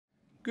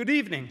Good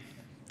evening.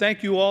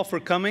 Thank you all for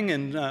coming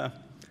and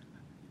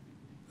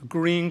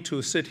agreeing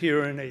to sit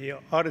here in an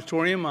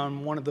auditorium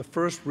on one of the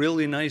first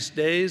really nice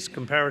days,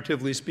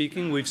 comparatively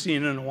speaking, we've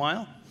seen in a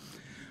while.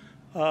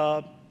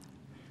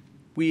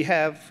 We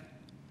have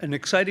an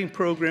exciting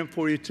program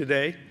for you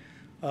today.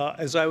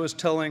 As I was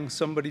telling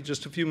somebody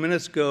just a few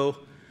minutes ago,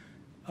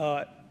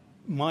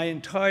 my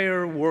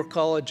entire War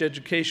College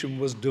education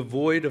was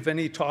devoid of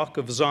any talk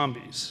of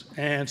zombies.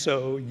 And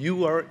so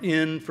you are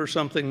in for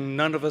something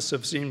none of us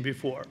have seen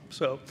before.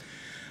 So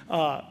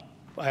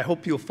I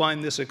hope you'll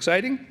find this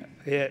exciting.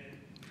 We're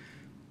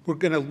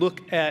going to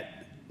look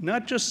at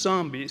not just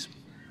zombies,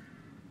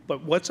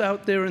 but what's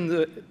out there in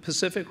the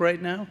Pacific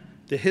right now,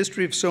 the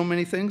history of so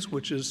many things,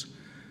 which is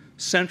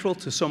central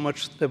to so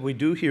much that we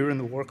do here in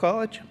the War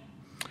College.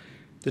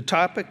 The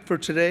topic for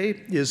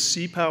today is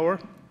sea power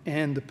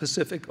and the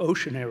Pacific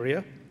Ocean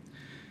area.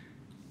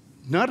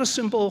 Not a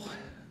simple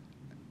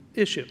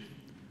issue,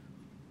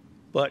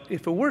 but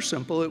if it were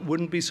simple, it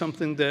wouldn't be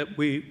something that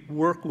we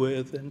work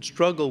with and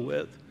struggle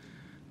with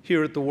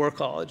here at the War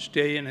College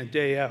day in and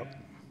day out.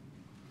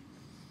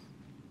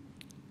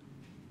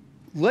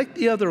 Like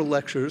the other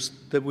lectures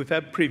that we've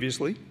had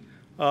previously,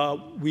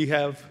 we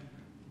have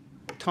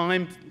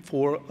time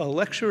for a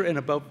lecture and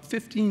about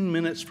 15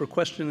 minutes for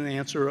question and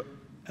answer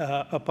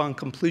upon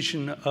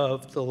completion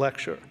of the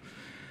lecture.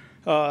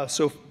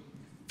 So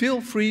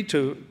feel free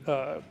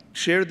to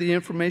share the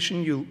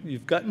information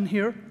you've gotten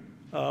here.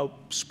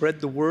 Spread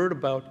the word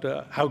about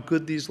how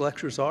good these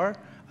lectures are.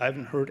 I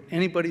haven't heard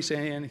anybody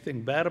say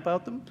anything bad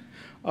about them.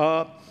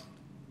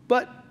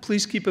 But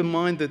please keep in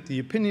mind that the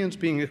opinions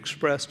being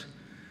expressed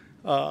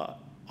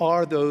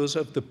are those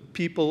of the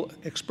people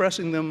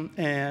expressing them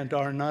and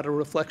are not a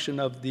reflection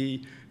of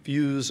the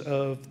views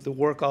of the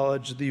War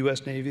College, the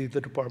U.S. Navy,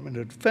 the Department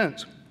of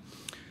Defense.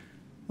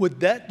 With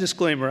that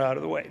disclaimer out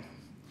of the way,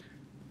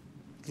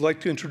 I'd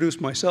like to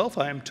introduce myself.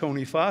 I am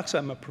Tony Fox.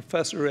 I'm a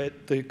professor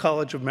at the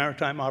College of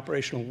Maritime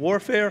Operational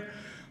Warfare.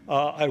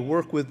 I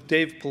work with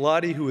Dave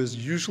Pilati, who is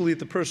usually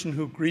the person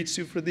who greets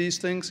you for these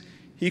things.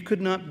 He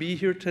could not be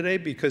here today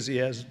because he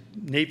has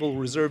Naval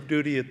Reserve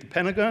duty at the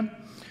Pentagon.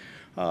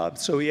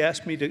 So he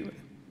asked me to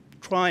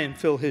try and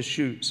fill his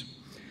shoes.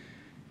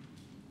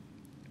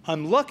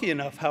 I'm lucky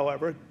enough,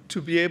 however,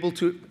 to be able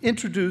to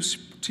introduce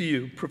to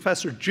you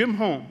Professor Jim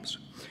Holmes,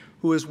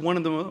 who is one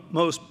of the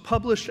most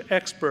published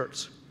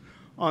experts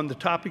on the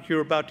topic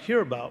you're about to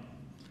hear about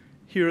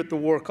here at the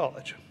War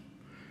College.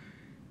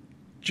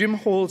 Jim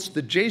holds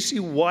the J.C.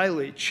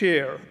 Wiley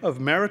Chair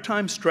of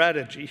Maritime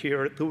Strategy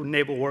here at the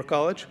Naval War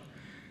College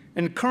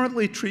and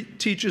currently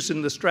teaches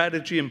in the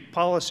Strategy and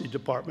Policy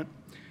Department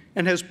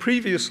and has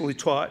previously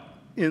taught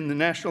in the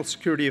National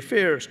Security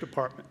Affairs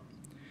Department.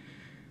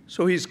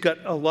 So he's got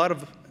a lot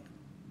of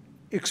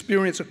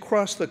experience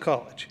across the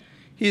college.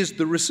 He is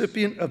the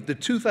recipient of the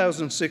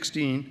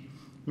 2016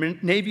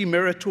 Navy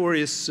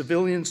Meritorious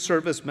Civilian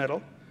Service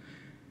Medal.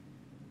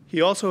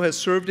 He also has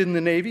served in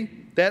the Navy.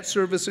 That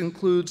service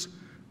includes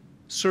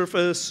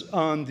service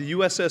on the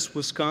USS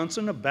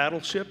Wisconsin, a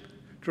battleship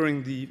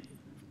during the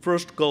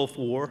first Gulf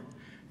War.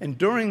 And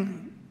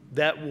during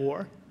that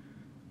war,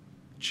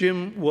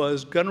 Jim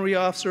was gunnery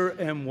officer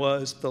and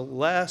was the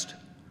last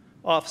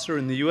officer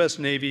in the U.S.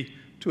 Navy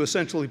to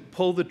essentially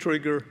pull the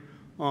trigger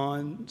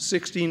on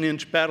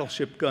 16-inch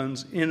battleship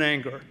guns in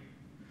anger.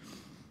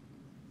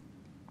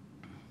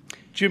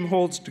 Jim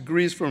holds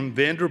degrees from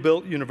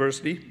Vanderbilt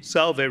University,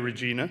 Salve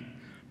Regina,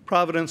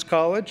 Providence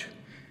College,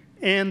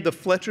 and the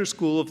Fletcher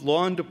School of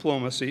Law and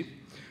Diplomacy,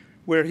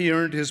 where he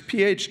earned his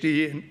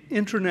PhD in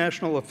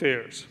International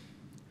Affairs.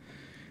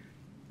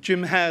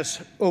 Jim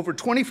has over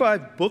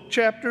 25 book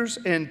chapters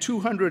and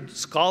 200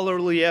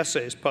 scholarly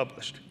essays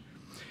published.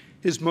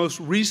 His most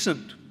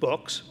recent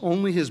books,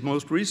 only his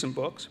most recent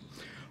books,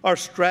 are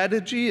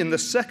Strategy in the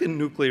Second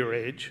Nuclear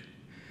Age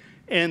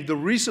and the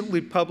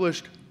recently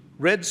published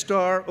Red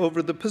Star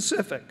over the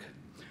Pacific,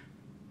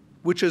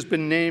 which has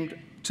been named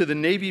to the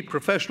Navy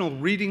Professional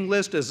Reading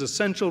List as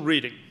essential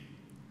reading.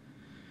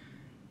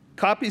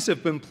 Copies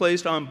have been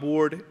placed on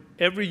board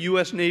every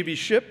U.S. Navy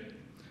ship,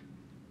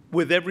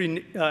 with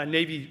every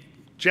Navy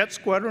jet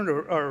squadron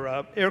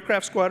or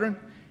aircraft squadron,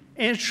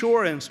 and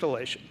shore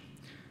installation.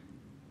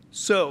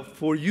 So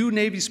for you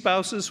Navy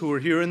spouses who are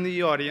here in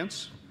the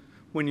audience,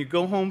 when you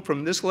go home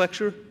from this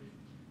lecture,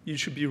 you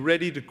should be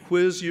ready to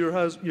quiz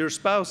your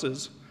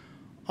spouses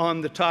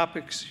on the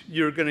topics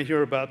you're going to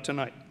hear about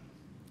tonight.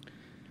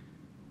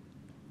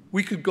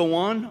 We could go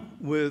on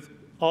with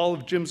all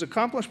of Jim's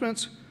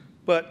accomplishments,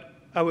 but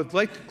I would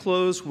like to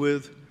close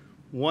with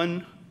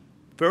one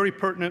very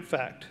pertinent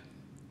fact.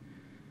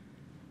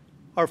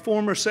 Our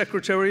former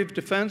Secretary of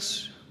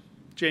Defense,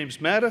 James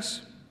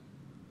Mattis,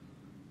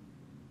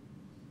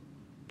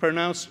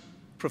 pronounced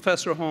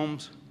Professor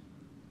Holmes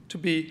to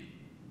be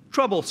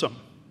troublesome.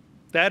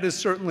 That is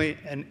certainly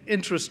an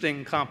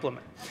interesting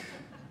compliment.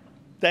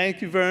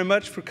 Thank you very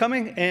much for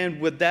coming, and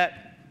with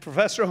that,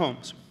 Professor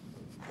Holmes.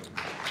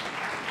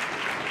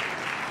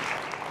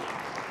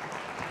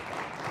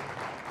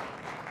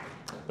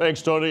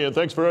 Thanks, Tony, and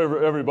thanks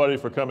for everybody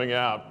for coming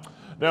out.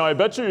 Now, I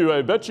bet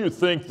you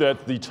think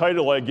that the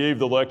title I gave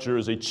the lecture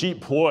is a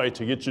cheap ploy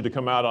to get you to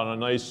come out on a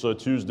nice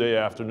Tuesday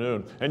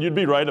afternoon, and you'd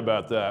be right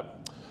about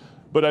that.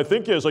 But I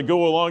think as I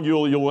go along,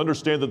 you'll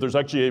understand that there's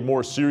actually a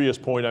more serious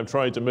point I'm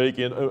trying to make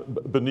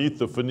beneath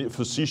the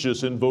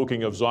facetious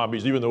invoking of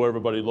zombies, even though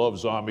everybody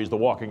loves zombies. The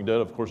Walking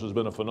Dead, of course, has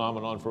been a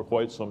phenomenon for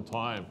quite some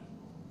time.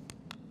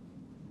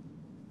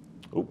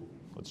 Oh,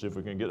 let's see if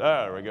we can get,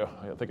 there we go.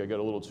 I think I got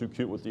a little too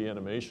cute with the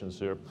animations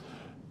here.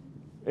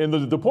 And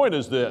the point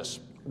is this.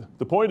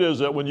 The point is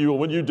that when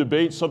you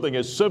debate something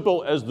as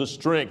simple as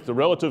the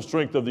relative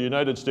strength of the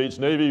United States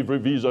Navy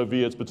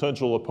vis-a-vis its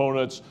potential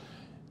opponents,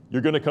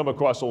 you're going to come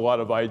across a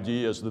lot of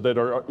ideas that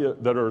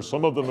are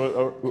some of them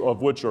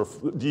of which are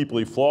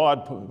deeply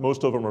flawed.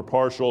 Most of them are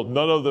partial.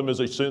 None of them is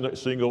a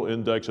single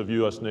index of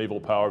U.S. naval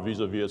power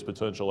vis-a-vis its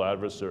potential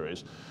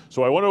adversaries.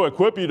 So I want to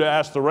equip you to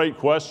ask the right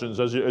questions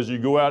as you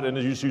go out and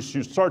as you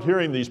start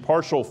hearing these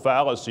partial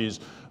fallacies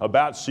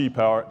about sea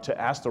power,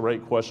 to ask the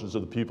right questions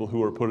of the people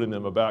who are putting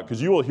them about.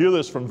 Because you will hear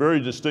this from very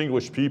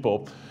distinguished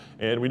people.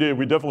 And we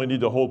definitely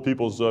need to hold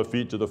people's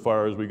feet to the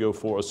fire as we go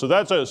forward. So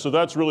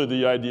that's really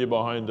the idea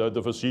behind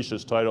the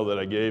facetious title that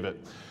I gave it.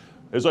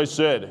 As I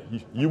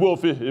said, you will,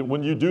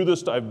 when you do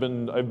this, I've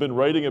been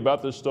writing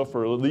about this stuff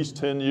for at least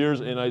 10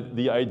 years, and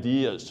the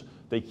ideas,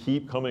 they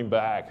keep coming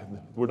back.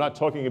 We're not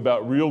talking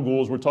about real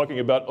ghouls, we're talking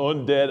about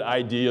undead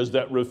ideas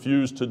that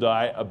refuse to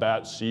die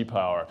about sea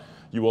power.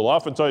 You will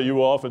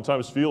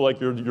oftentimes feel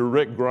like you're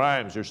Rick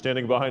Grimes. You're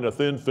standing behind a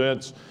thin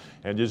fence,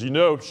 and as you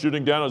know,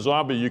 shooting down a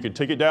zombie, you can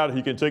take it out.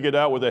 He can take it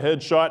out with a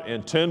headshot,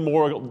 and 10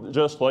 more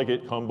just like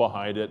it come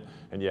behind it,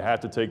 and you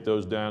have to take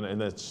those down.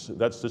 And that's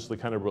just the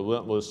kind of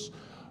relentless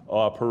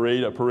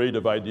parade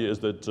of ideas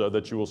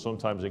that you will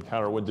sometimes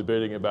encounter when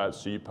debating about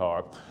sea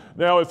power.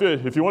 Now, if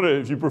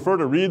you prefer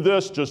to read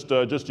this, just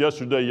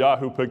yesterday,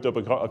 Yahoo picked up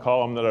a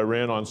column that I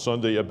ran on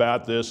Sunday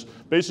about this,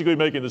 basically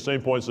making the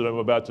same points that I'm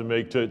about to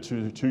make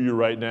to you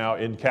right now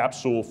in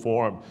capsule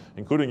form,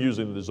 including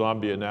using the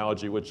zombie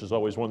analogy, which is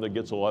always one that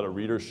gets a lot of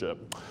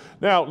readership.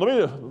 Now,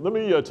 let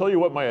me tell you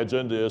what my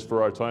agenda is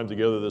for our time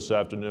together this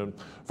afternoon.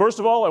 First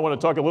of all, I want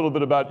to talk a little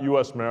bit about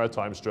U.S.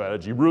 maritime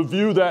strategy,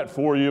 review that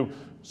for you,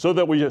 so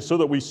that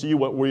we see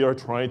what we are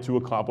trying to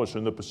accomplish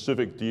in the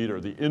Pacific theater,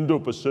 the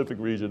Indo-Pacific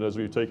region, as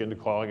we've taken to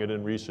calling it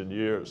in recent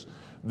years.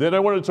 Then I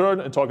want to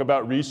turn and talk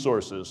about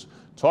resources.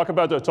 Talk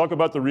about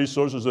the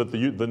resources that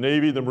the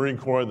Navy, the Marine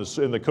Corps,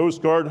 and the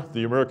Coast Guard,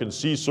 the American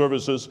Sea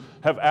Services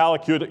have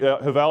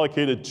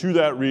allocated to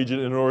that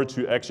region in order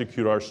to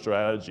execute our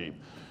strategy.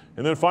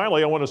 And then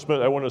finally, I want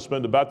to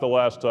spend about the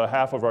last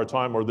half of our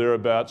time or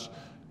thereabouts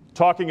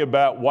talking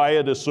about why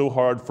it is so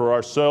hard for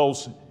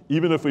ourselves,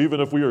 even if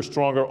we are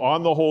stronger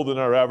on the whole than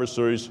our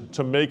adversaries,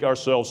 to make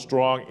ourselves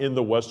strong in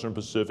the Western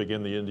Pacific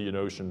and the Indian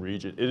Ocean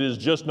region. It is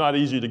just not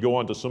easy to go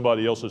onto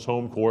somebody else's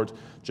home court,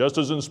 just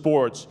as in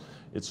sports.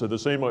 It's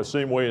the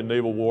same way in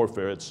naval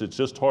warfare. It's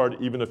just hard,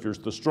 even if you're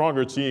the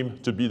stronger team,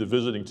 to be the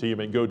visiting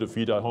team and go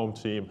defeat a home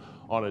team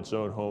on its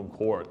own home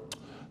court.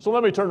 So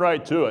let me turn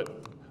right to it.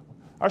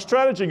 Our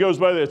strategy goes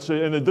by this,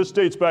 and this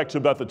dates back to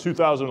about the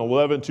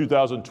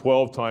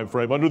 2011-2012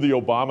 timeframe under the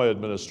Obama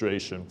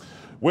administration,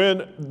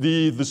 when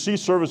the Sea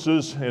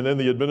Services and then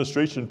the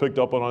administration picked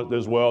up on it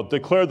as well,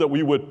 declared that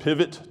we would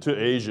pivot to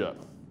Asia.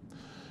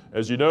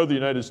 As you know, the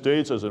United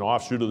States, as an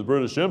offshoot of the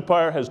British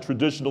Empire, has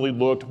traditionally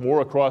looked more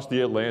across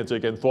the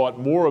Atlantic and thought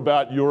more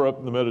about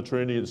Europe, the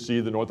Mediterranean Sea,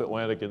 the North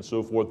Atlantic, and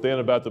so forth, than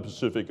about the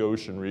Pacific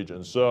Ocean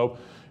region. So,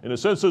 in a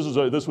sense,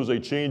 this was a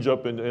change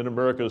up in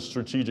America's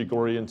strategic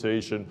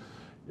orientation,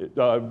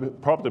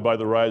 prompted by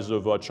the rise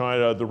of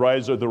China, the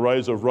rise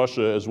of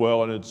Russia as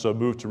well, and its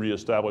move to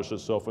reestablish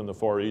itself in the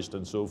Far East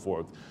and so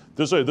forth.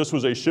 This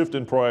was a shift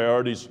in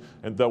priorities,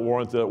 and that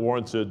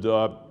warranted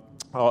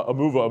a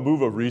move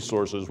of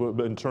resources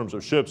in terms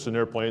of ships and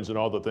airplanes and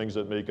all the things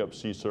that make up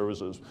sea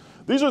services.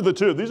 These are the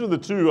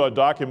two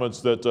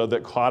documents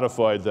that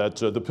codified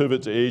the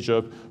pivot to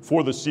Asia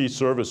for the sea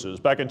services.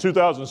 Back in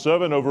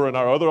 2007, over in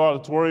our other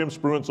auditorium,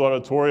 Spruance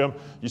Auditorium,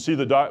 you see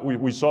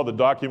we saw the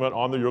document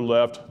on your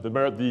left,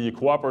 the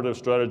Cooperative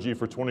Strategy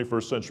for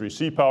 21st Century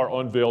Sea Power,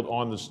 unveiled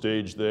on the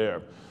stage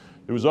there.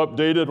 It was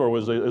updated, or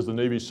was, as the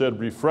Navy said,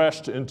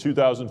 refreshed in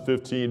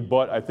 2015,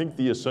 but I think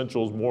the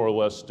essentials more or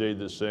less stayed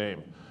the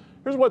same.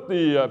 Here's what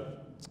the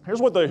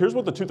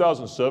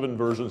 2007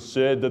 version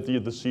said that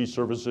the sea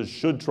services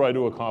should try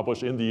to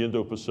accomplish in the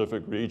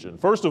Indo-Pacific region.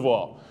 First of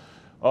all,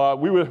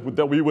 we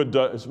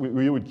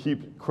would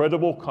keep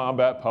credible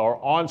combat power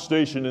on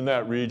station in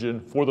that region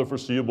for the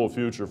foreseeable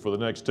future, for the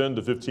next 10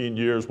 to 15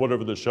 years,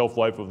 whatever the shelf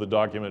life of the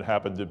document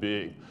happened to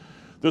be.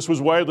 This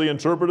was widely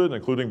interpreted,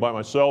 including by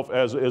myself,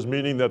 as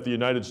meaning that the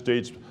United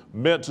States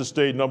meant to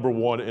stay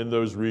 #1 in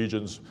those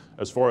regions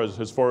as far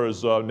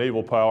as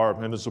naval power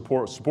and the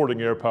supporting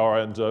air power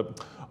and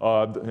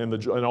all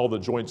the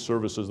joint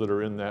services that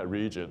are in that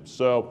region.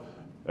 So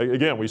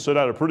again, we set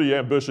out a pretty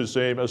ambitious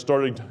aim as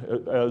trying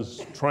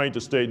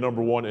to stay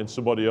 #1 in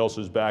somebody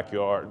else's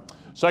backyard.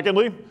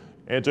 Secondly,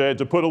 and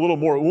to put a little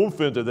more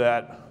oomph into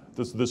that,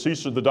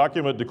 the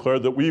document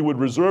declared that we would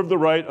reserve the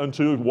right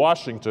unto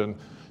Washington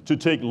to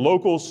take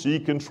local sea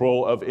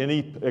control of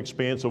any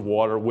expanse of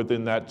water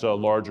within that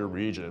larger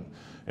region.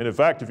 And in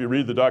fact, if you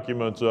read the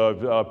document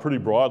pretty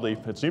broadly,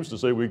 it seems to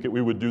say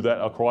we would do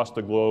that across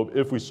the globe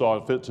if we saw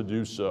fit to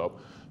do so.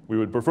 We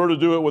would prefer to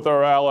do it with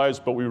our allies,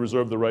 but we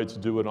reserve the right to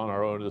do it on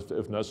our own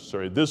if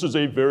necessary. This is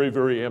a very,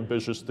 very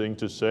ambitious thing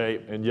to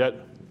say, and yet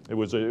it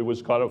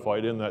was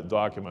codified in that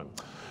document.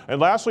 And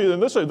lastly,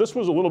 and this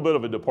was a little bit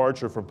of a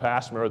departure from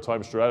past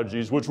maritime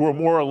strategies, which were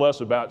more or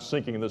less about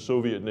sinking the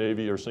Soviet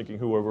Navy or sinking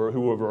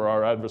whoever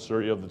our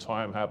adversary of the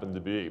time happened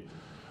to be.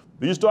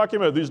 These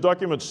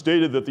documents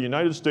stated that the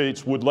United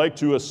States would like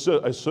to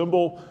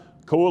assemble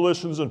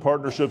coalitions and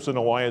partnerships and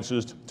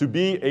alliances to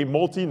be a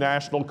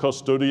multinational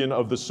custodian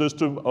of the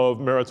system of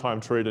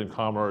maritime trade and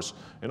commerce,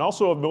 and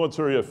also of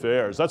military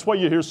affairs. That's why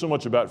you hear so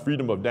much about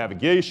freedom of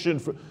navigation,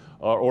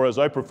 or as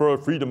I prefer,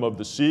 freedom of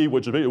the sea,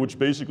 which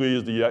basically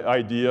is the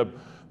idea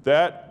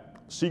that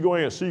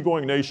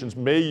seagoing nations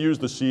may use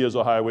the sea as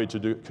a highway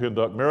to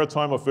conduct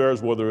maritime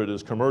affairs, whether it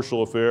is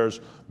commercial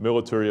affairs,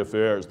 military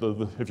affairs.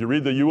 If you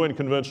read the UN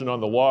Convention on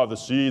the Law of the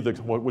Sea,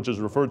 which is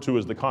referred to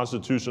as the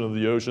Constitution of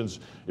the Oceans,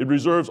 it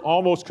reserves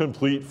almost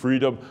complete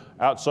freedom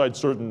outside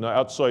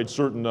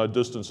certain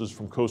distances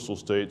from coastal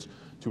states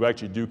to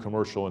actually do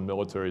commercial and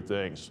military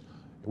things.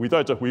 We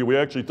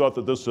actually thought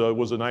that this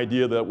was an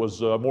idea that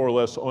was more or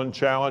less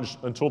unchallenged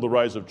until the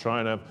rise of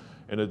China,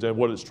 and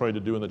what it's trying to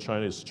do in the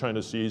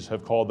China seas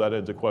have called that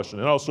into question,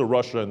 and also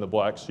Russia and the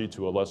Black Sea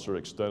to a lesser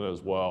extent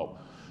as well.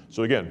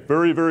 So again,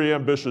 very, very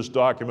ambitious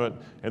document,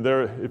 and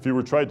if you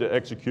were trying to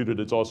execute it,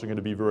 it's also going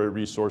to be very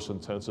resource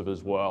intensive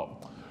as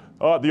well.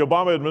 The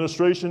Obama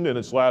administration, in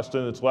its last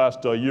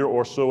year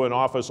or so in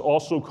office,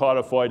 also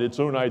codified its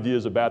own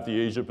ideas about the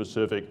Asia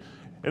Pacific.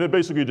 And it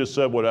basically just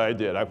said what I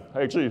did. I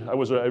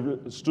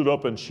stood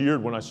up and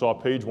cheered when I saw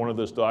page 1 of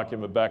this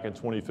document back in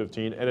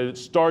 2015, and it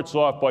starts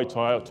off by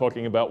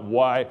talking about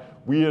why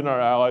we and our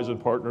allies and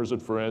partners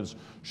and friends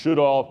should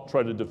all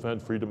try to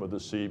defend freedom of the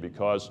sea,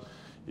 because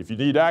if you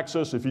need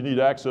access to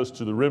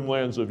the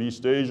rimlands of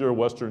East Asia or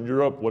Western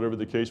Europe, whatever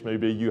the case may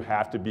be, you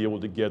have to be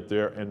able to get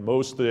there, and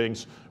most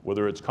things,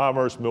 whether it's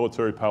commerce,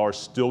 military power,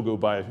 still go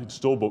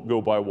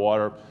by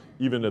water,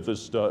 even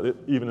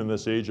in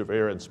this age of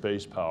air and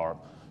space power.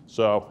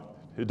 So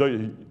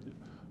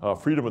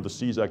freedom of the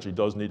seas actually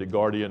does need a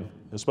guardian,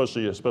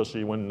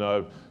 especially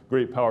when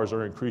great powers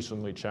are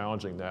increasingly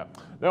challenging that.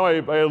 Now,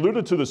 I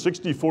alluded to the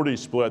 60-40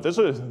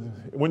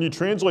 split. When you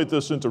translate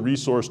this into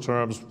resource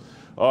terms,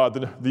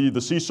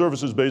 the sea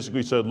services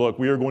basically said, look,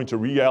 we are going to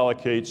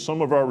reallocate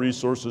some of our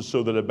resources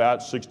so that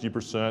about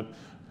 60%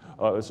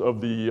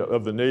 of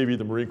the Navy,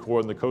 the Marine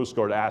Corps, and the Coast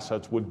Guard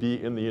assets would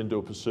be in the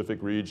Indo-Pacific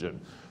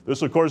region.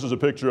 This, of course, is a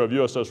picture of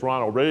USS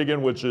Ronald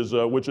Reagan, which is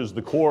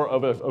the core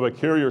of a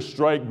carrier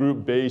strike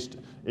group based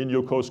in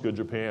Yokosuka,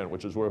 Japan,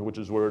 which is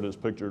where it is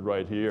pictured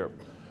right here.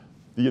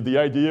 The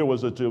idea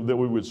was that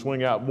we would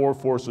swing out more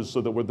forces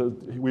so that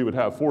we would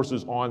have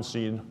forces on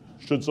scene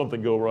should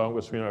something go wrong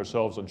between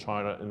ourselves and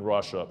China and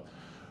Russia.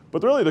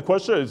 But really the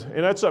question is,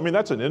 and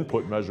that's an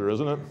input measure,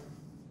 isn't it?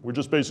 We're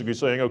just basically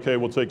saying, okay,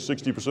 we'll take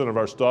 60% of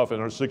our stuff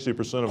and our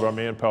 60% of our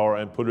manpower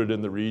and put it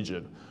in the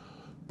region.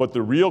 But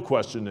the real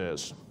question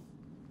is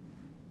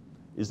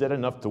that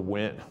enough to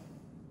win?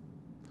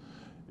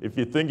 If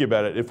you think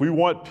about it, if we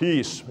want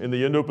peace in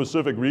the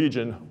Indo-Pacific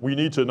region, we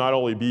need to not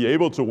only be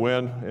able to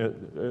win,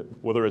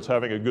 whether it's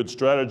having a good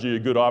strategy,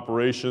 good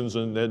operations,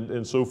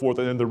 and so forth,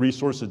 and the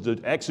resources to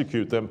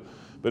execute them,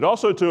 but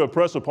also to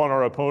impress upon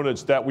our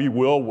opponents that we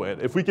will win.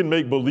 If we can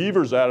make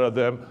believers out of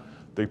them,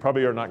 they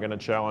probably are not going to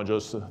challenge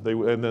us,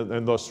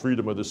 and thus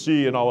freedom of the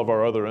sea and all of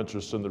our other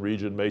interests in the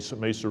region may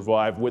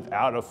survive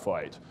without a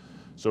fight.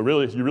 So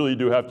really, you really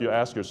do have to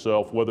ask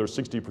yourself whether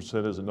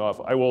 60% is enough.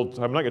 I'm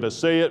not going to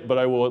say it, but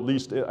I will at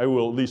least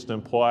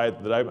imply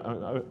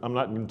that I'm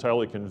not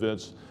entirely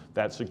convinced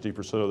that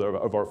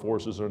 60% of our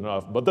forces are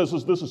enough. But this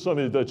is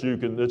something that you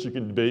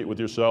can debate with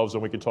yourselves,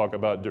 and we can talk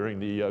about during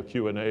the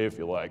Q&A if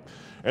you like.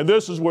 And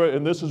this is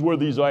where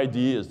these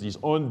ideas, these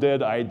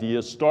undead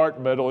ideas,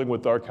 start meddling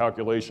with our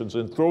calculations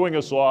and throwing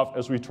us off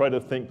as we try to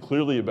think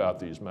clearly about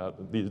these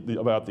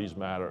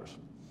matters.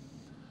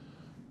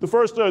 The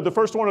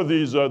first one of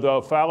these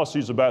the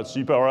fallacies about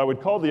sea power, I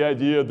would call the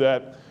idea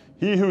that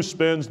he who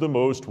spends the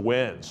most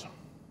wins.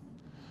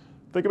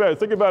 Think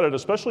about it,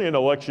 especially in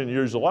election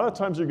years. A lot of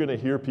times you're going to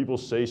hear people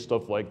say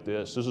stuff like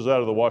this. This is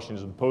out of the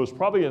Washington Post,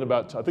 probably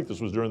I think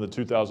this was during the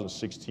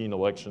 2016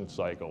 election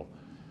cycle.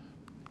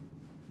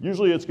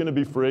 Usually it's going to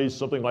be phrased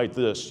something like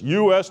this: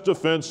 U.S.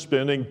 defense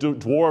spending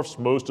dwarfs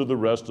most of the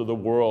rest of the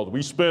world.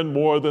 We spend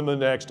more than the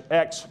next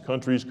X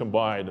countries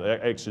combined.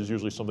 X is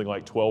usually something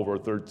like 12 or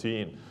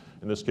 13.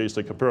 In this case,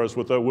 they compare us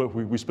with,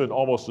 we spend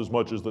almost as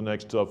much as the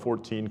next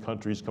 14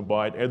 countries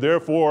combined, and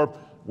therefore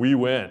we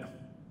win.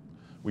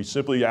 We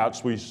simply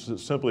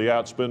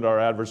outspend our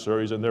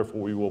adversaries, and therefore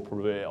we will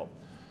prevail.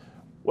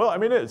 Well,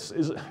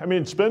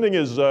 defense spending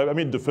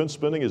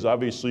is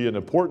obviously an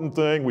important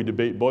thing. We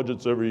debate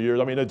budgets every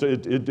year. I mean, it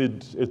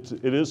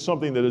is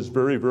something that is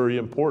very, very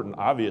important,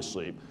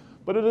 obviously.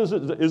 But is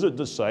it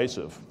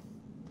decisive?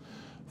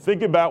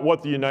 Think about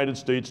what the United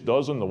States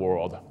does in the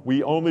world.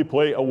 We only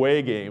play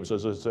away games,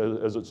 as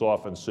it's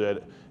often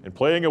said. And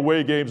playing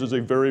away games is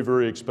a very,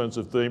 very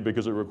expensive thing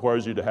because it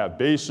requires you to have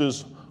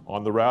bases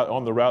on the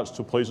routes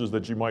to places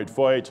that you might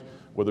fight,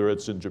 whether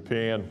it's in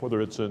Japan,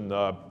 whether it's in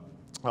the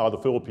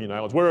Philippine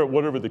Islands,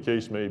 whatever the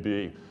case may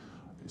be.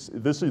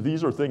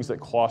 These are things that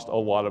cost a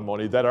lot of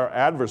money that our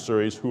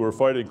adversaries who are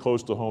fighting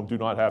close to home do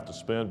not have to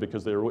spend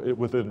because they're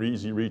within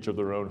easy reach of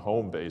their own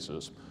home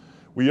bases.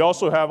 We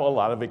also have a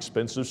lot of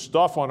expensive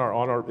stuff in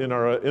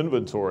our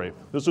inventory.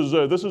 This is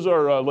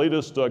our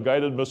latest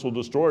guided missile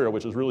destroyer,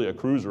 which is really a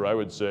cruiser, I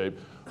would say.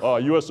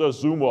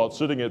 USS Zumwalt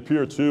sitting at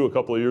Pier 2 a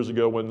couple of years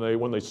ago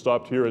when they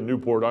stopped here in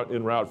Newport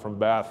en route from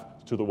Bath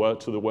to the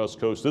West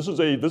Coast. This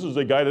is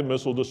a guided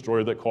missile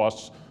destroyer that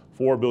costs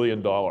 $4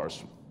 billion.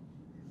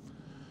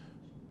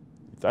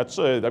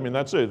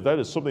 That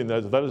is something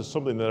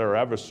that our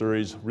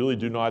adversaries really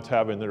do not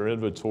have in their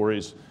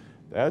inventories.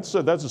 That's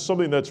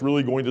something that's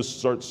really going to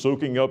start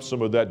soaking up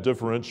some of that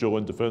differential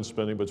in defense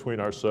spending between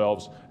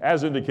ourselves,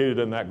 as indicated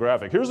in that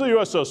graphic. Here's the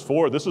USS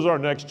Ford. This is our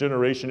next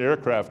generation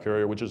aircraft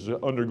carrier, which has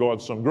undergone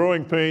some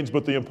growing pains,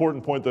 but the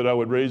important point that I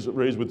would raise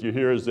with you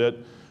here is that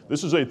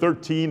this is a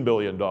 $13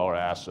 billion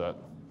asset,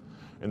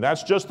 and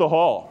that's just the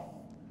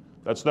hull.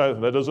 That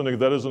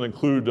doesn't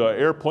include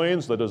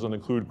airplanes, that doesn't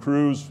include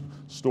crews,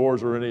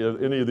 stores, or any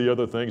of the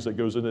other things that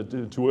goes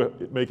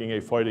into making a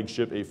fighting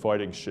ship a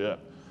fighting ship.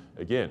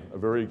 Again, a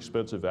very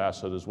expensive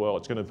asset as well. I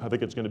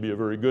think it's going to be a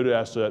very good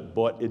asset,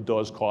 but it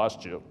does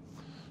cost you.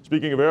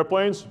 Speaking of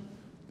airplanes,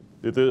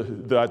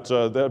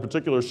 that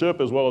particular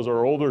ship, as well as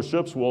our older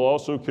ships, will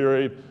also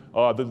carry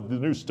the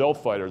new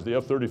stealth fighters, the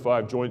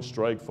F-35 Joint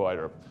Strike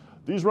Fighter.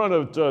 These run,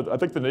 I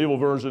think the naval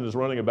version is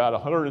running about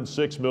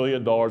 $106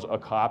 million a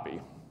copy.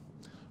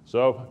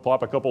 So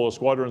plop a couple of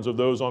squadrons of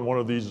those on one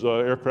of these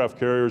aircraft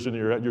carriers, and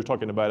you're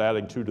talking about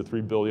adding $2 to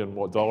 $3 billion.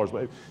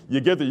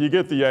 You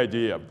get the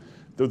idea.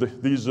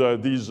 These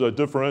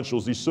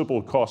differentials, these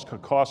simple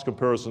cost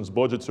comparisons,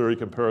 budgetary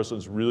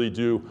comparisons, really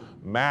do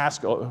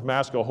mask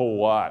a whole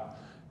lot.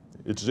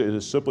 It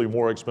is simply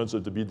more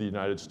expensive to be the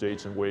United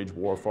States and wage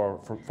war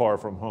far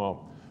from home.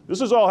 This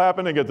is all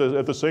happening at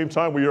the same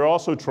time. We are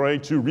also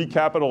trying to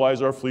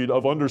recapitalize our fleet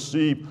of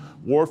undersea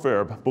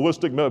warfare,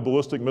 ballistic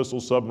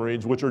missile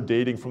submarines, which are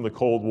dating from the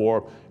Cold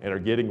War and are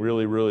getting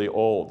really, really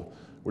old.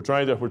 We're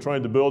trying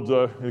to build,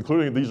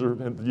 including these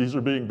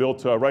are being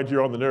built right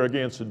here on the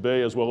Narragansett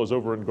Bay, as well as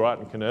over in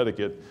Groton,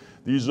 Connecticut.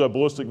 These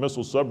ballistic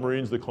missile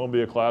submarines, the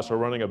Columbia class, are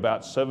running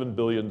about $7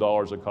 billion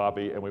a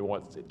copy, and we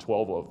want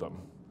 12 of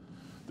them.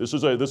 This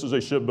is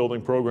a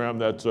shipbuilding program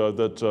that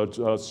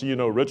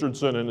C&O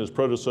Richardson and his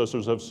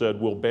predecessors have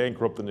said will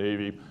bankrupt the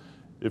Navy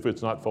if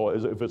it's not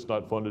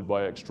funded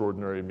by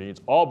extraordinary means.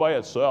 All by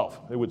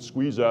itself, it would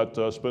squeeze out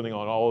spending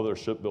on all of their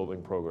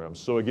shipbuilding programs.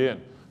 So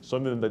again,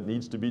 something that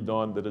needs to be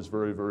done that is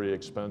very, very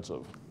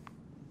expensive.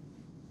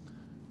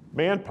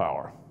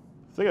 Manpower.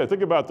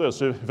 Think about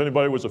this. If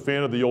anybody was a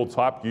fan of the old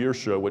Top Gear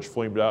show, which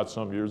flamed out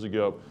some years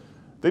ago,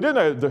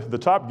 the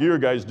Top Gear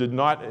guys did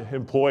not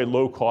employ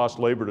low-cost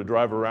labor to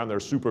drive around their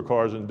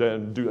supercars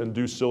and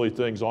do silly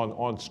things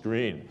on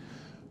screen.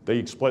 They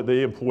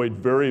employed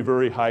very,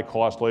 very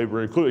high-cost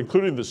labor,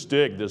 including the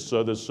Stig, this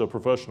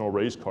professional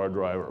race car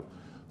driver.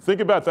 Think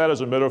about that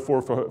as a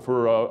metaphor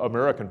for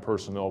American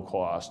personnel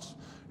costs.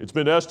 It's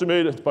been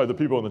estimated by the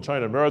people in the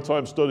China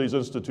Maritime Studies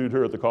Institute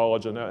here at the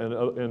college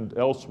and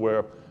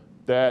elsewhere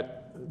that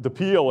the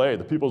PLA,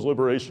 the People's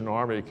Liberation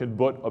Army, can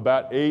put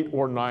about 8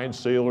 or 9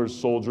 sailors,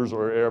 soldiers,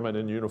 or airmen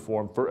in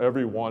uniform for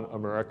every one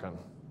American.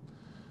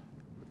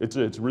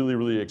 It's really,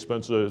 really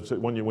expensive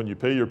when you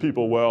pay your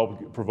people well,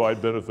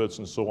 provide benefits,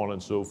 and so on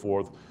and so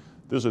forth.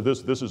 This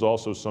is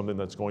also something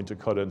that's going to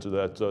cut into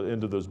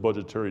those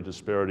budgetary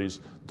disparities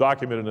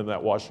documented in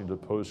that Washington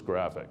Post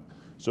graphic.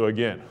 So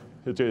again,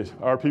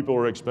 our people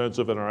are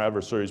expensive and our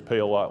adversaries pay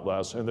a lot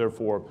less, and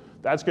therefore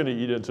that's going to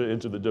eat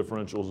into the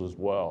differentials as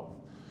well.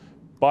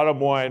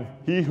 Bottom line,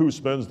 he who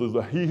spends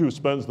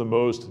the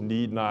most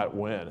need not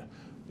win.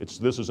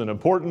 This is an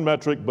important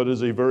metric, but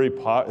it's a very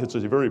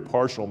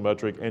partial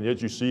metric, and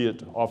yet you see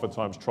it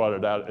oftentimes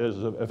trotted out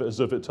as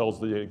if it tells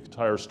the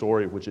entire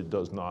story, which it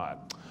does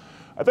not.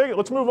 I think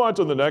let's move on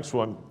to the next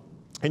one,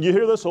 and you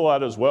hear this a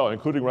lot as well,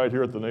 including right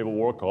here at the Naval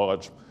War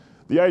College,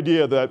 the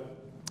idea that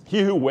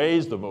he who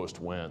weighs the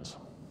most wins.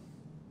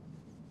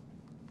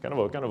 Kind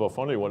of a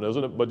funny one,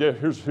 isn't it? But yeah,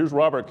 here's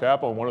Robert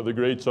Kaplan, one of the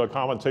great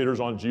commentators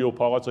on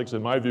geopolitics,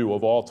 in my view,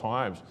 of all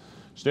times,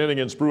 standing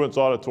in Spruance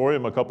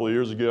Auditorium a couple of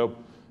years ago.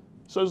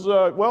 Says,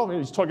 well,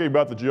 he's talking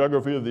about the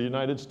geography of the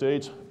United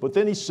States, but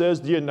then he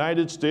says the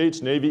United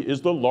States Navy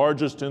is the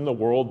largest in the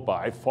world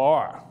by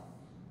far.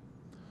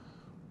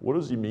 What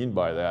does he mean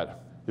by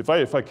that? If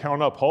I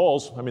count up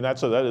hulls, I mean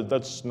that's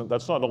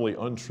not only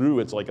untrue,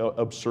 it's like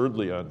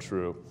absurdly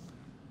untrue.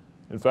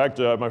 In fact,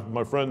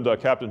 my friend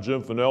Captain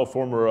Jim Fennell,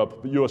 former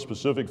U.S.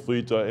 Pacific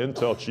Fleet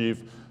Intel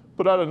Chief,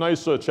 put out a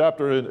nice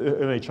chapter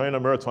in a China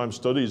Maritime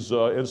Studies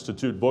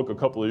Institute book a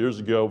couple of years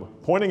ago,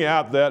 pointing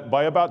out that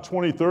by about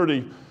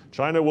 2030,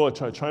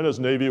 China's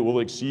Navy will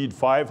exceed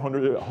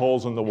 500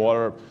 hulls in the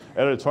water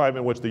at a time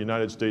in which the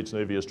United States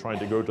Navy is trying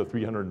to go to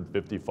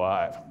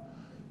 355.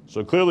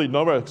 So clearly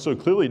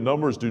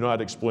numbers do not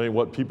explain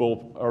what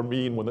people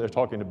mean when they're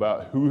talking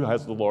about who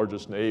has the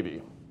largest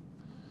Navy.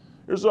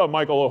 Here's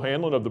Michael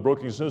O'Hanlon of the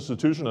Brookings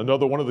Institution,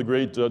 another one of the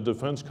great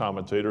defense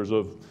commentators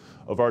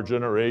of our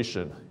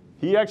generation.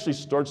 He actually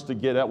starts to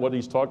get at what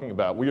he's talking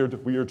about. We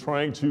are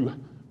trying to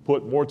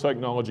put more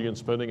technology and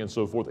spending and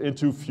so forth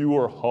into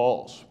fewer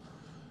hulls.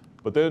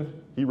 But then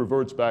he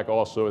reverts back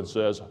also and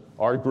says,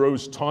 our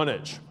gross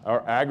tonnage,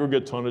 our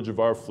aggregate tonnage of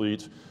our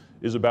fleet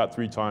is about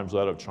 3 times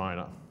that of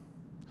China.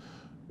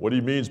 What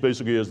he means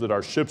basically is that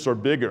our ships are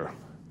bigger.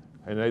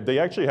 And they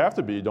actually have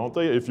to be, don't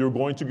they? If you're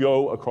going to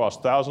go across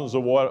thousands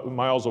of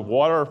miles of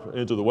water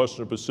into the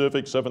Western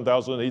Pacific,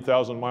 7,000,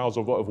 8,000 miles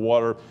of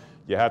water,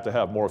 you have to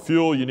have more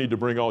fuel. You need to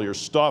bring all your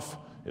stuff,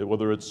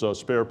 whether it's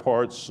spare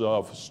parts,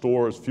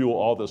 stores, fuel,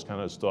 all this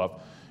kind of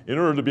stuff, in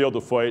order to be able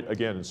to fight,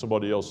 again, in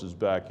somebody else's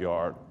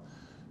backyard.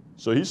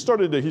 So he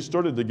started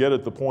to get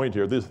at the point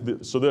here.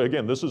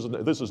 Again, this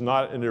is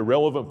not an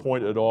irrelevant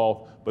point at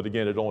all, but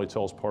again, it only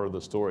tells part of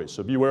the story.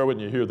 So beware when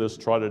you hear this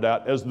trotted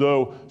out, as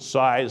though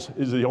size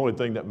is the only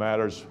thing that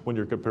matters when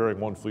you're comparing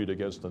one fleet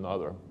against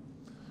another.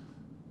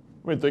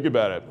 I mean, think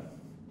about it.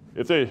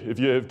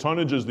 If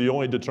tonnage is the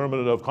only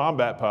determinant of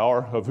combat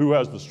power, of who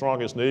has the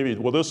strongest Navy,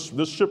 well,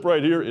 this ship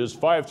right here is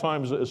 5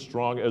 times as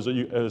strong as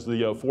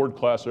the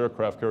Ford-class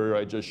aircraft carrier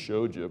I just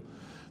showed you.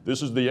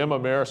 This is the M.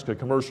 Ameriska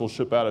commercial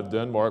ship out of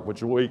Denmark,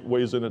 which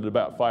weighs in at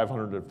about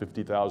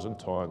 550,000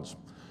 tons,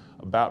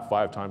 about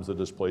 5 times the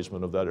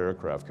displacement of that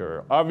aircraft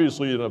carrier.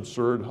 Obviously an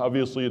absurd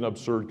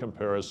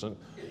comparison,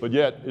 but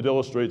yet it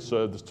illustrates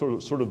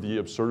sort of the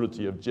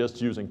absurdity of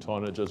just using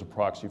tonnage as a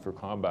proxy for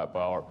combat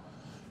power.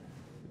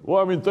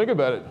 Well, I mean, think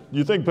about it. Do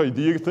you think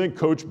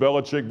Coach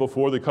Belichick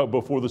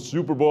before the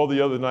Super Bowl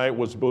the other night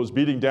was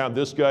beating down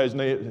this guy's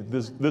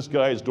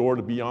door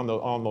to be on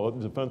the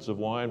defensive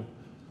line?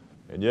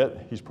 And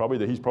yet, he's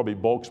probably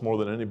bulks more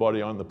than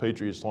anybody on the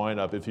Patriots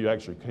lineup if he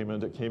actually came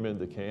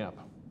into camp.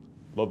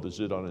 Love the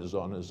zit on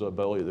his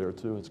belly there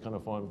too. It's kind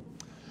of fun.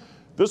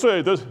 This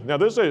image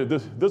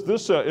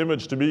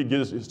to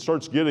me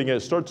starts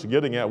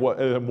getting at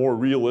what a more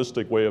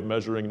realistic way of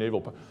measuring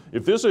naval power.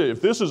 If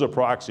this is a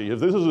proxy, if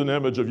this is an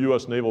image of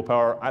U.S. naval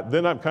power,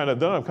 then I'm kind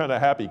of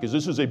happy, because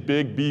this is a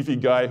big beefy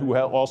guy who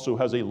also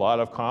has a lot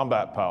of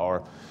combat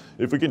power.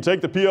 If we can take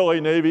the PLA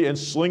Navy and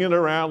sling it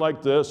around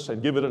like this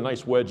and give it a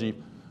nice wedgie,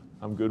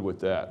 I'm good with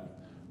that.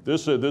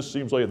 This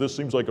seems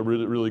like a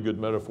really good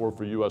metaphor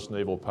for U.S.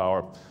 naval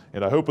power,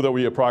 and I hope that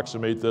we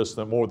approximate this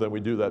more than we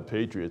do that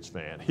Patriots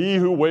fan. He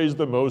who weighs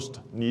the most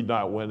need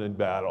not win in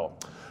battle.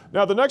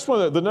 Now, the next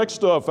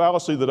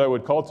fallacy that I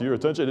would call to your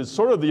attention is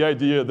sort of the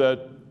idea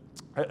that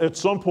at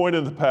some point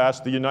in the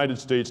past, the United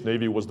States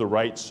Navy was the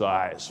right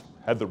size,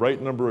 had the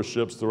right number of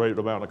ships, the right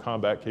amount of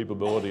combat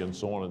capability, and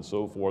so on and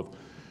so forth.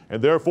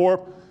 And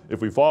therefore,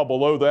 if we fall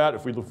below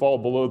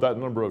that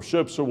number of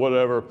ships or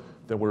whatever,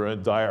 then we're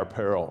in dire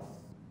peril.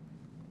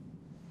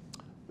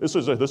 This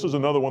is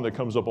another one that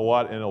comes up a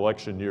lot in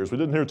election years. We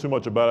didn't hear too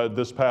much about it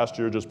this past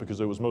year just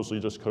because it was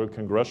mostly just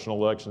congressional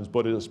elections,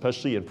 but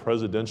especially in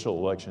presidential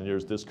election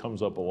years, this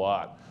comes up a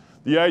lot.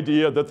 The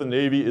idea that the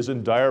Navy is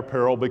in dire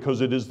peril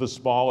because it is the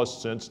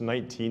smallest since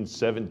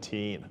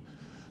 1917.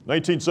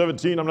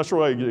 1917, I'm not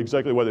sure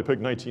exactly why they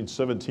picked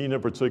 1917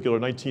 in particular.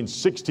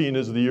 1916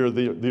 is the year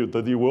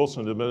the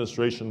Wilson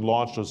administration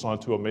launched us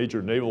onto a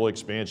major naval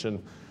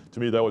expansion. To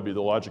me, that would be the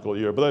logical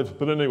year.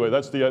 But anyway,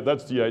 that's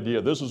the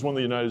idea. This is when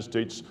the United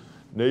States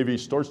Navy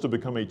starts to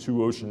become a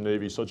 2-ocean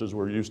Navy, such as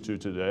we're used to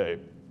today.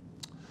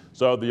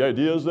 So the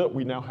idea is that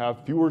we now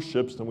have fewer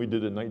ships than we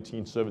did in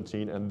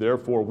 1917, and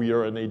therefore we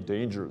are in a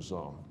danger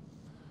zone.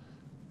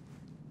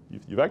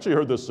 You've actually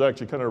heard this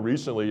kind of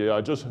recently,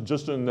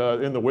 just in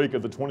the wake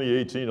of the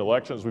 2018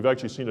 elections. We've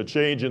actually seen a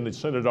change in the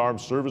Senate Armed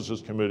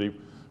Services Committee,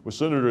 with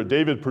Senator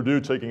David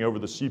Perdue taking over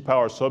the Sea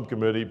Power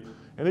Subcommittee,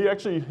 and he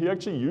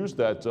actually used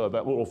that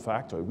little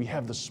factoid. We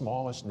have the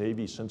smallest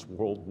Navy since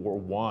World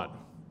War I.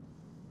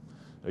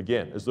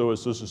 Again, as though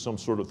this is some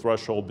sort of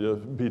threshold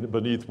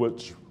beneath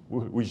which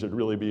we should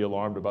really be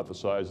alarmed about the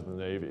size of the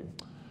Navy.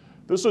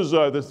 This is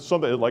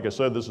something, like I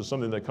said, this is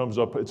something that comes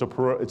up. It's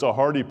a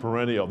hardy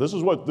perennial. This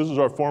is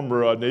our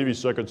former Navy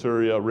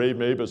Secretary Ray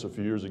Mabus a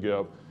few years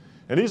ago,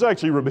 and he's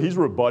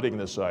rebutting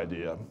this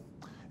idea,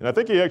 and I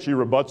think he actually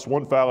rebuts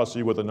one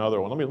fallacy with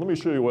another one. Let me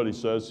show you what he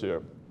says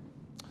here.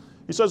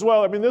 He says,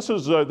 well, I mean, this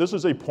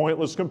is a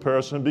pointless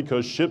comparison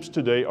because ships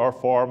today are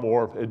far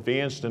more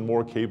advanced and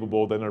more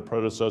capable than their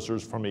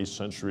predecessors from a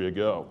century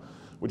ago,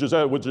 which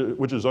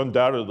is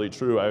undoubtedly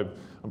true.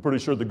 I'm pretty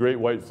sure the Great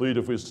White Fleet,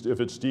 if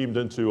it steamed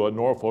into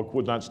Norfolk,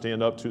 would not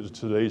stand up to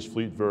today's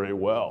fleet very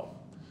well.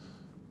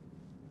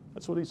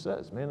 That's what he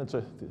says, man.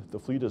 The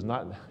fleet is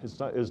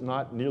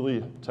not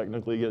nearly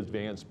technically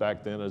advanced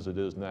back then as it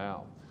is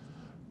now.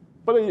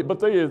 But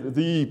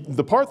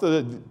the part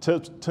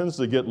that tends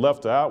to get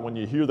left out when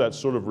you hear that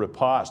sort of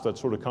riposte, that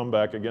sort of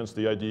comeback against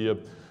the idea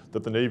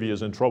that the Navy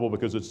is in trouble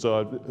because it's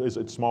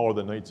smaller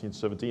than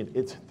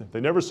 1917. They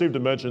never seem to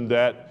mention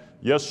that,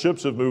 yes,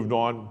 ships have moved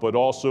on, but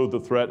also the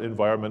threat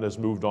environment has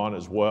moved on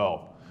as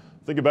well.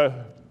 Think about,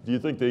 do you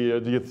think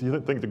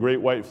the Great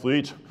White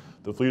Fleet,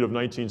 the fleet of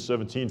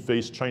 1917,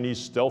 faced Chinese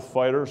stealth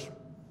fighters?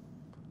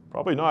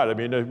 Probably not. I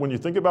mean, when you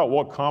think about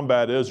what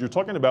combat is, you're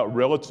talking about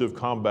relative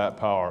combat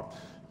power.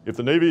 If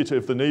the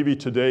Navy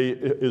today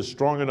is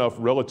strong enough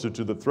relative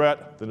to the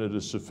threat, then it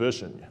is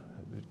sufficient.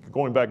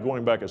 Going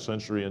back a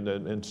century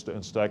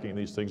and stacking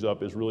these things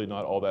up is really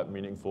not all that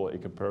meaningful a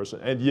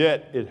comparison. And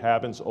yet, it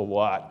happens a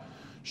lot.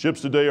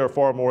 Ships today are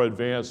far more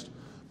advanced,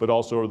 but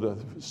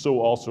so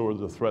also are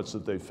the threats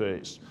that they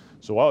face.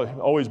 So I'll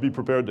always be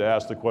prepared to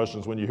ask the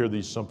questions when you hear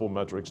these simple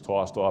metrics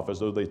tossed off as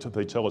though they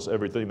tell us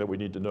everything that we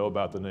need to know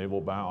about the naval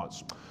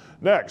balance.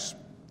 Next,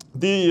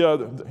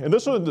 and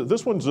this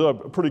one's a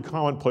pretty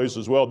commonplace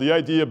as well. The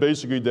idea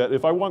basically that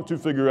if I want to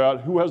figure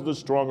out who has the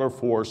stronger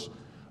force,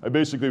 I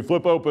basically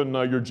flip open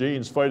your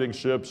Jane's Fighting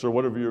Ships or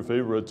whatever your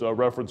favorite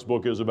reference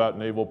book is about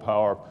naval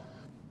power,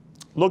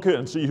 look at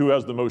and see who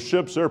has the most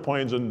ships,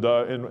 airplanes,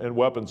 and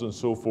weapons and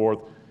so forth.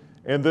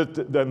 And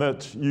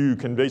that you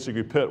can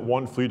basically pit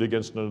one fleet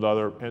against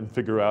another and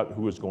figure out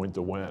who is going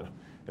to win.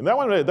 And that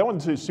one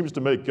seems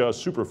to make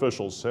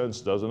superficial sense,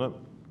 doesn't it?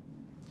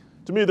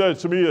 To me,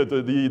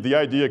 the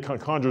idea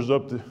conjures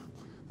up,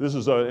 this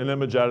is an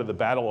image out of the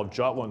Battle of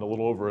Jutland a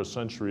little over a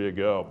century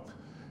ago.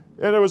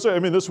 And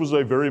this was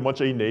very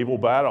much a naval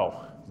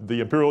battle. The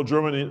Imperial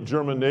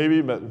German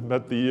Navy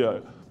met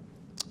the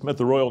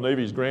Royal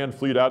Navy's Grand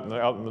Fleet out in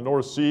the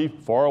North Sea,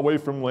 far away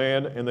from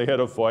land, and they had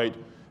a fight.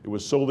 It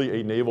was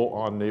solely a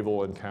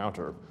naval-on-naval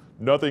encounter.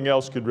 Nothing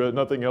else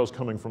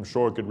coming from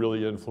shore could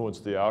really influence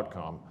the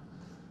outcome.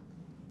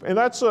 And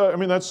that's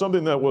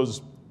something that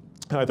was,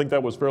 I think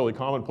that was fairly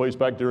commonplace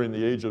back during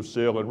the Age of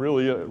Sail and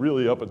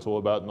really up until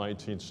about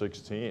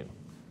 1916.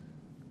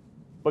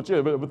 But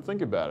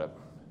think about it.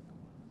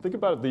 Think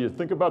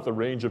about the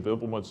range of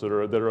implements that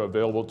are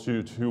available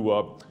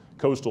to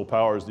coastal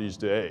powers these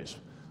days.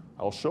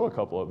 I'll show a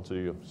couple of them to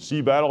you.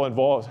 Sea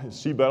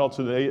battle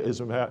today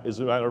is a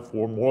matter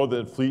for more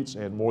than fleets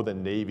and more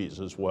than navies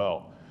as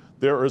well.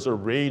 There is a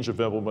range of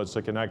implements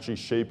that can actually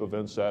shape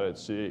events out at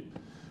sea.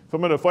 If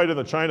I'm going to fight in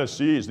the China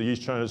Seas, the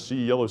East China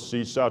Sea, Yellow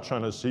Sea, South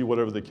China Sea,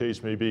 whatever the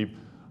case may be,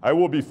 I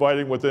will be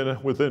fighting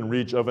within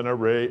reach of an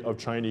array of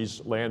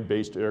Chinese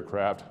land-based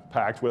aircraft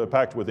packed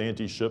with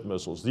anti-ship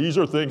missiles. These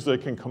are things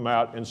that can come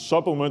out and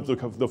supplement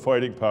the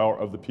fighting power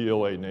of the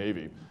PLA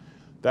Navy.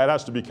 That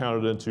has to be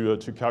counted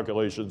into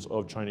calculations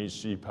of Chinese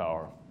sea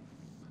power.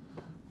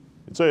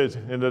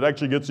 And it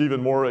actually gets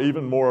even more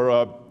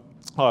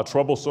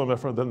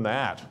troublesome than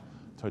that.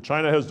 So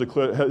China has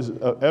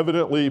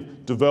evidently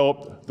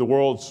developed the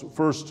world's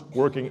first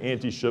working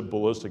anti-ship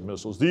ballistic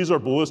missiles. These are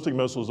ballistic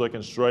missiles that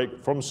can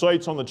strike from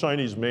sites on the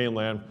Chinese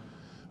mainland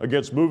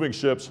against moving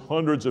ships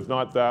hundreds, if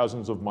not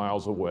thousands, of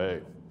miles away.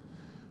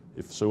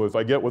 If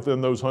I get within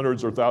those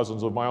hundreds or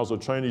thousands of miles of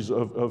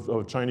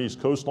Chinese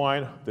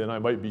coastline, then I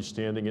might be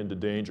standing into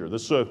danger.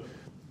 This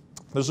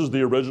is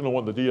the original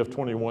one, the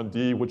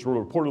DF-21D, which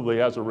reportedly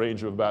has a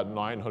range of about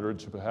 900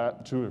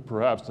 to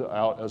perhaps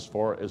out as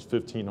far as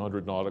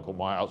 1,500 nautical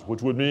miles,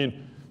 which would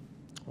mean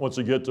once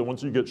you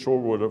get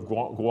shoreward of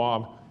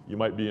Guam, you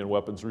might be in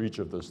weapons reach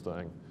of this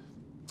thing.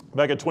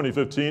 Back in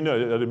 2015,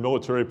 at a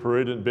military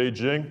parade in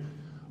Beijing,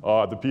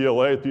 the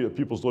PLA,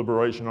 People's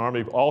Liberation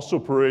Army, also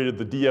paraded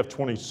the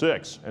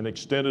DF-26, an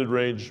extended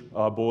range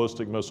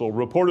ballistic missile,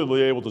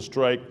 reportedly able to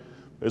strike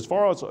as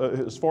far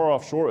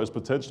offshore as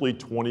potentially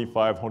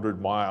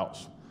 2,500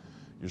 miles.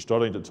 You're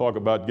starting to talk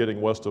about getting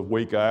west of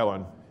Wake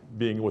Island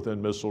being within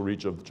missile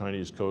reach of the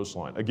Chinese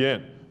coastline.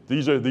 Again,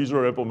 these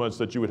are implements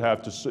that you would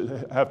have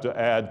to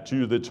add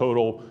to the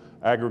total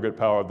aggregate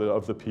power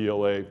of the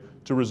PLA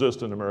to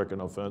resist an American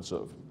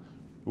offensive.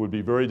 It would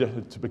be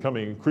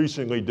becoming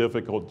increasingly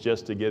difficult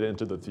just to get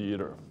into the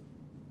theater.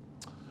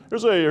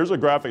 Here's a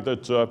graphic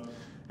that,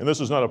 and this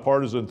is not a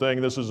partisan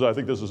thing. I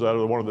think this is out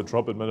of one of the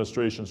Trump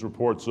administration's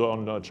reports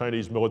on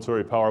Chinese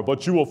military power.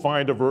 But you will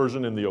find a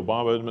version in the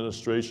Obama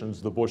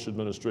administrations, the Bush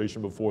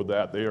administration before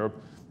that.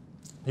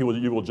 You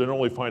will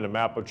generally find a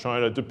map of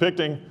China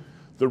depicting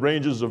the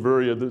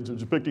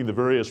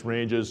various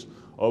ranges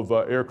of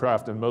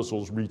aircraft and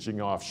missiles reaching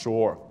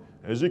offshore.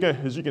 And as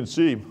you can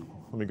see.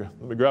 Let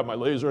me grab my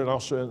laser and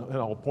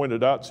I'll point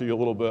it out to you a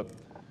little bit.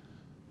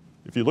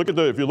 If you look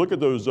at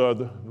those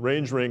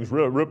range rings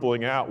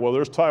rippling out, well,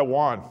 there's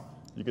Taiwan.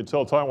 You can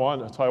tell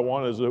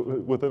Taiwan is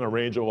within a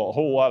range of a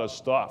whole lot of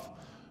stuff,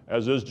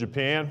 as is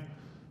Japan.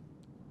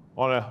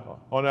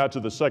 On out to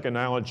the second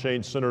island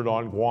chain centered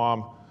on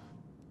Guam,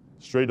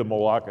 Strait of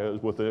Malacca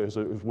is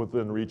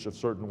within reach of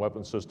certain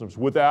weapon systems,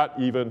 without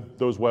even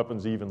those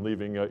weapons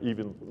leaving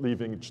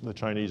the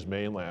Chinese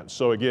mainland.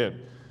 So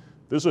again.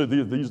 These are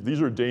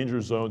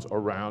danger zones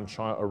around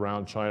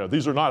China.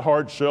 These are not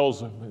hard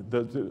shells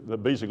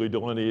that basically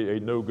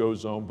delineate a no-go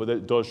zone, but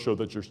it does show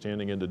that you're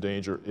standing into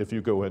danger if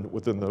you go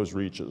within those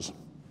reaches.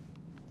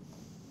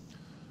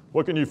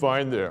 What can you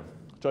find there?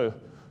 The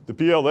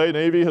PLA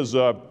Navy has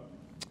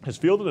has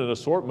fielded an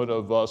assortment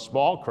of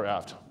small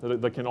craft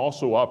that can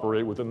also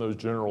operate within those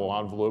general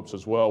envelopes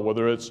as well,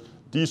 whether it's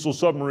diesel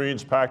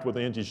submarines packed with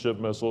anti-ship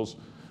missiles,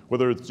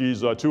 whether it's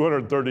these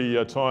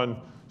 230-ton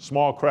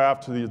small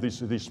craft,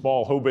 these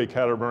small Hobay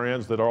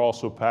catamarans that are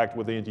also packed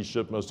with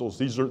anti-ship missiles.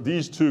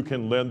 These two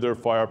can lend their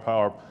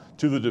firepower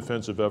to the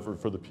defensive effort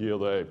for the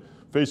PLA,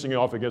 facing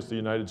off against the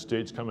United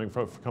States coming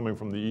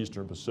from the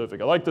Eastern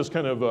Pacific. I like this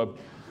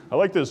I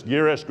like this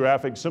garish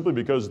graphic simply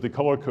because the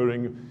color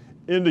coding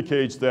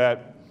indicates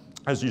that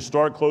as you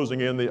start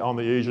closing in on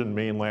the Asian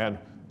mainland,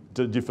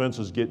 the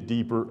defenses get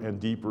deeper and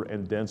deeper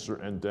and denser,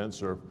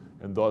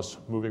 and thus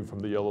moving from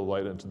the yellow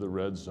light into the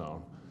red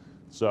zone.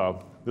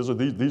 So these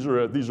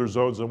are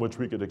zones in which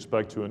we could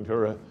expect to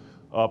incur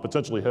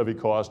potentially heavy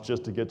costs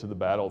just to get to the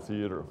battle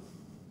theater.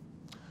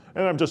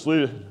 And I'm just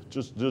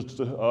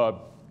to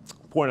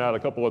point out a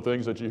couple of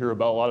things that you hear a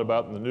lot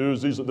about in the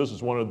news. This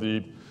is one of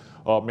the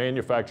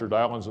manufactured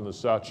islands in the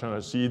South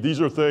China Sea. These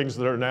are things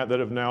that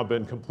have now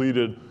been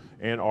completed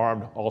and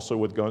armed also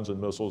with guns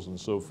and missiles and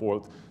so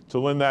forth to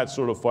lend that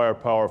sort of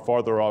firepower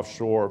farther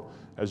offshore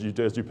as you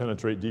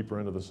penetrate deeper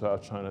into the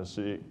South China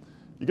Sea.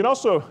 You can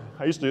also,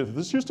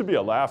 this used to be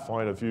a laugh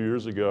line a few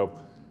years ago.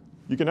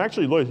 You can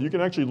actually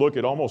look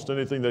at almost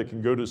anything that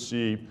can go to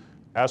sea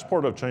as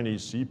part of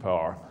Chinese sea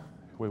power.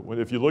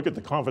 If you look at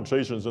the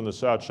confrontations in the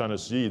South China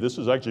Sea, these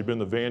have actually been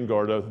the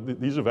vanguard of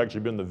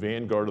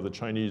the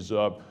Chinese,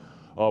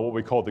 what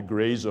we call the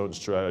gray zone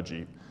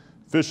strategy.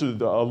 A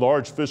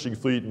large fishing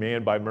fleet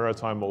manned by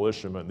maritime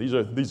militiamen. These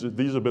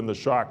have been the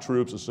shock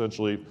troops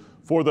essentially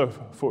for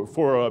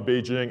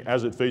Beijing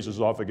as it faces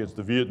off against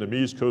the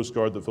Vietnamese Coast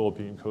Guard, the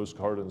Philippine Coast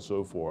Guard, and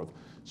so forth.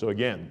 So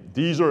again,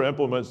 these are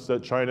implements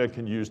that China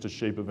can use to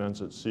shape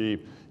events at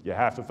sea. You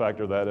have to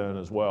factor that in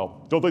as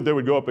well. Don't think they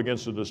would go up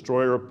against a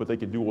destroyer, but they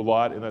can do a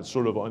lot in that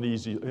sort of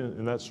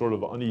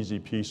uneasy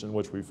peace in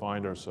which we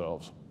find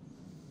ourselves.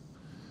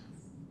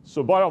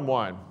 So bottom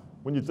line,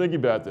 when you think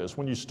about this,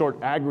 when you start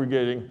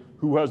aggregating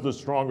who has the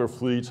stronger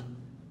fleet,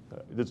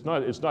 it's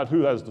not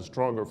who has the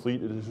stronger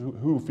fleet, it is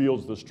who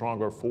feels the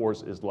stronger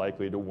force is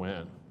likely to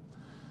win.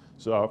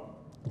 So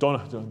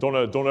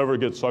don't ever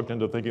get sucked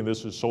into thinking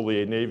this is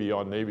solely a Navy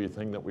on Navy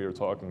thing that we are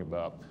talking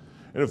about.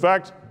 And in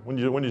fact, when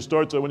you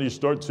start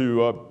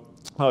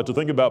to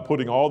think about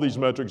putting all these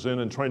metrics in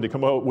and trying to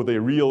come out with a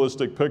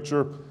realistic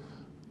picture,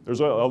 there's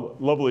a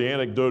lovely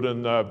anecdote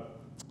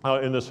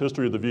in this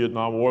history of the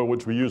Vietnam War,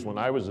 which we used when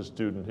I was a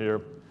student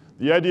here.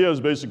 The idea is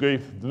basically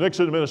the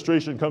Nixon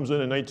administration comes in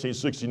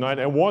 1969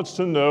 and wants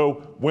to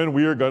know when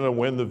we are going to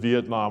win the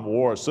Vietnam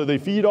War. So they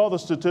feed all the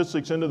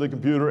statistics into the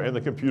computer, and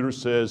the computer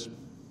says,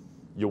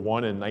 you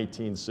won in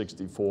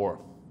 1964.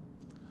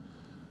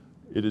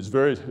 It's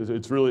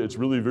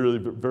really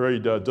very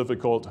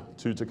difficult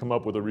to come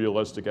up with a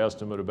realistic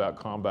estimate about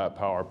combat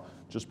power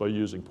just by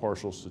using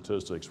partial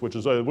statistics, which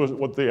is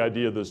what the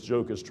idea of this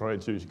joke is trying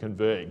to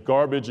convey.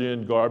 Garbage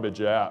in, garbage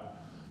out.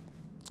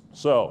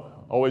 So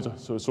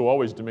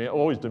always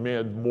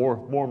demand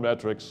more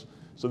metrics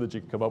so that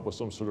you can come up with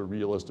some sort of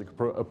realistic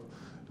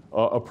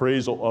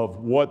appraisal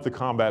of what the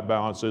combat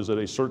balance is at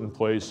a certain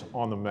place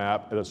on the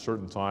map at a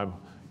certain time,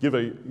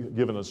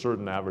 given a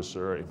certain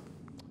adversary.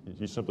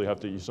 You simply have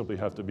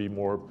to be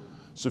more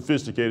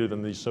sophisticated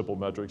than these simple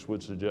metrics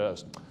would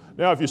suggest.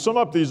 Now, if you sum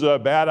up these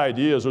bad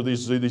ideas or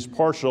these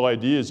partial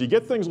ideas, you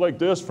get things like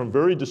this from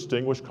very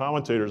distinguished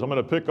commentators. I'm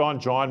going to pick on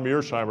John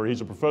Mearsheimer.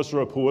 He's a professor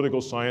of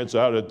political science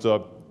out at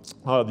the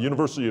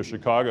University of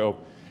Chicago,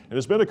 and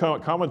has been a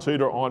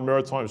commentator on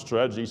maritime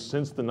strategy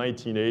since the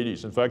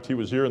 1980s. In fact, he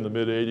was here in the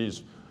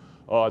mid-80s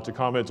to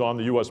comment on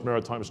the U.S.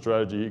 maritime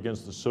strategy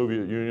against the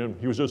Soviet Union.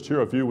 He was just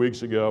here a few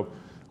weeks ago,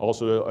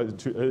 also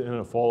in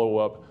a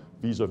follow-up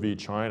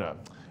vis-a-vis China.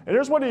 And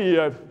here's what he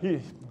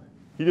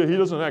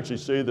doesn't actually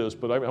say this,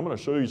 but I'm going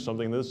to show you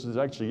something. This is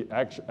actually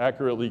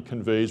accurately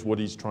conveys what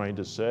he's trying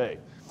to say.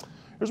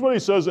 Here's what he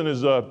says in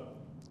his,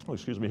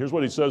 here's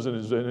what he says in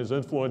his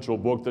influential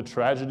book, The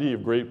Tragedy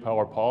of Great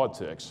Power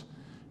Politics.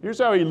 Here's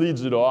how he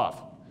leads it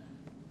off.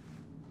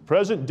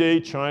 Present-day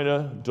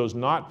China does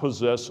not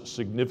possess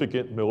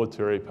significant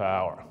military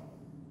power.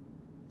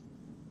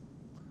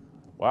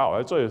 Wow,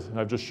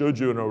 I've just showed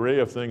you an array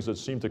of things that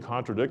seem to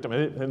contradict him.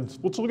 And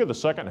let's look at the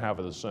second half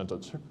of the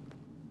sentence.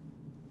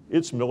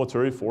 Its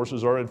military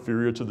forces are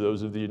inferior to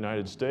those of the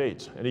United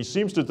States. And he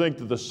seems to think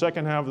that the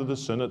second half of the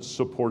sentence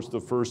supports the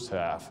first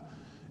half.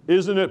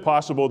 Isn't it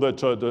possible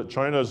that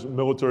China's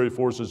military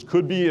forces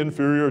could be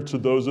inferior to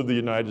those of the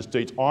United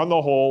States on the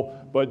whole,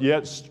 but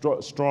yet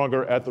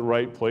stronger at the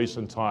right place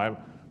and time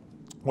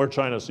where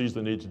China sees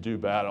the need to do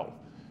battle?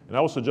 And I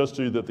will suggest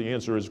to you that the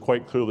answer is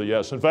quite clearly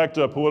yes. In fact,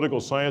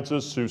 political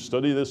scientists who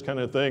study this kind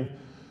of thing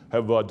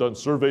have done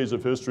surveys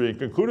of history and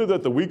concluded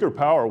that the weaker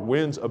power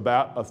wins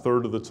about a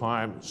third of the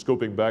time,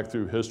 scoping back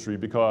through history,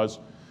 because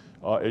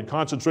it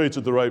concentrates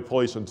at the right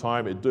place and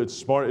time. It's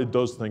smart. It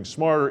does things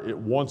smarter. It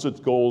wants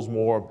its goals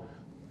more.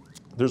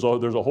 There's a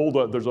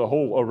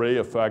whole array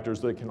of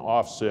factors that can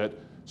offset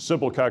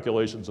simple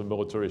calculations of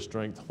military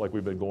strength like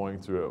we've been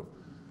going through.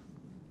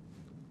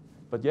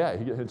 But yeah,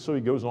 and so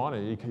he goes on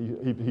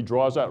and he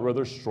draws out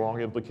rather strong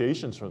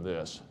implications from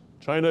this.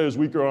 China is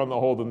weaker on the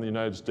whole than the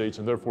United States,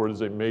 and therefore it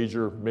is a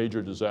major,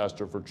 major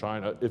disaster for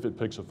China if it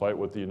picks a fight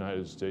with the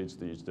United States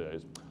these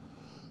days.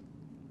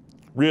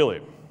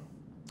 Really.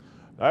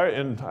 All right,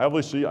 and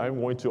obviously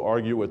I'm going to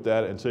argue with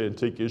that and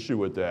take issue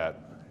with that.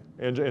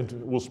 And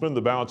we'll spend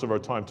the balance of our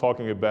time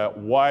talking about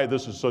why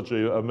this is such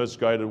a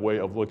misguided way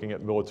of looking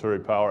at military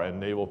power and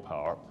naval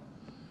power.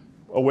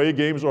 Away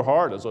games are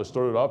hard, as I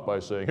started off by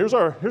saying. Here's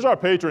our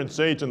patron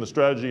saint in the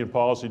strategy and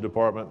policy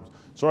department.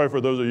 Sorry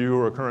for those of you who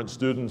are current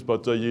students,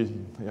 but you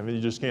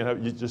just can't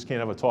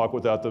have a talk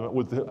without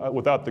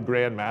the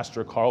Grand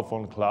Master Karl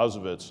von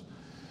Clausewitz.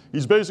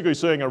 He's basically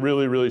saying a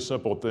really, really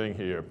simple thing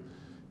here.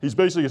 He's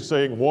basically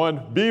saying,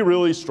 one, be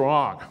really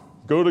strong.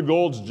 Go to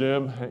Gold's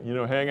Gym,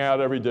 hang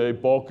out every day,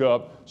 bulk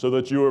up, so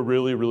that you are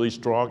really, really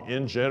strong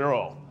in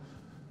general.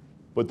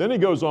 But then he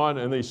goes on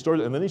and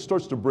then he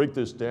starts to break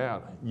this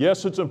down.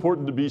 Yes, it's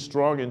important to be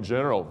strong in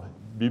general.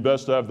 Be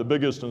best to have the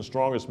biggest and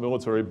strongest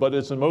military, but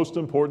it's most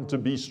important to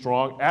be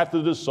strong at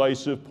the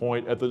decisive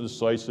point, at the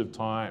decisive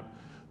time.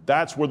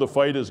 That's where the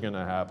fight is going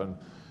to happen.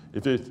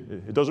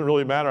 It doesn't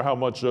really matter how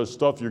much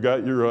stuff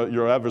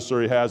your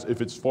adversary has.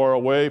 If it's far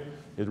away,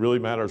 it really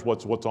matters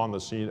what's on the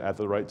scene at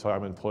the right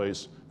time and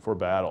place for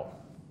battle.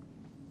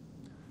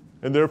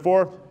 And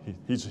therefore,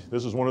 this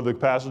is one of the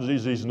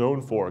passages he's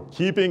known for.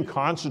 Keeping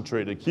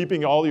concentrated,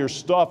 keeping all your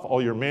stuff,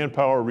 all your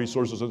manpower,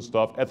 resources and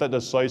stuff at that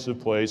decisive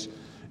place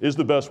is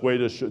the best way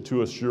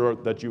to assure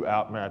that you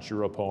outmatch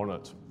your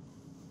opponent.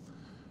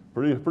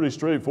 Pretty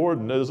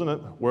straightforward, isn't it?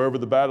 Wherever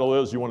the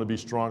battle is, you want to be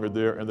stronger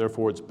there, and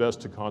therefore it's best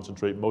to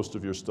concentrate most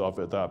of your stuff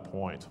at that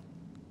point.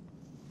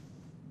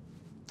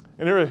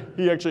 And here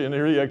he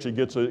actually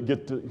gets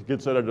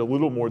at it a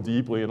little more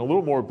deeply and a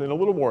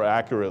little more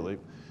accurately.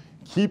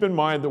 Keep in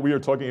mind that we are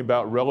talking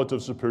about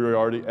relative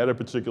superiority at a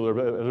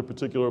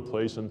particular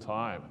place and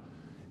time.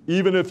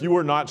 Even if you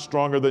are not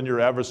stronger than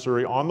your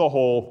adversary on the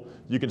whole,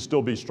 you can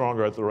still be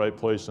stronger at the right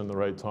place and the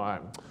right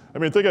time. I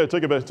mean, take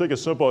a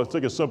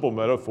simple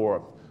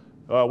metaphor.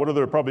 What are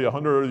there, probably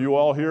 100 of you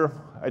all here?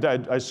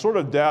 I sort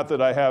of doubt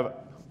that I have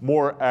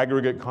more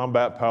aggregate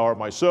combat power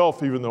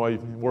myself, even though I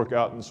work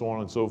out and so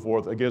on and so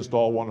forth, against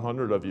all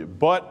 100 of you.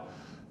 But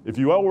if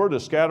you all were to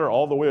scatter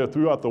all the way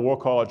throughout the War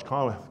College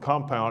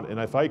compound, and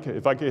if I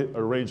could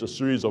arrange a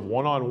series of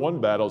one-on-one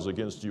battles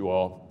against you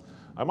all,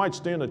 I might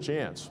stand a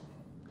chance.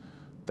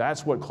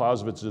 That's what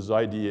Clausewitz's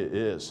idea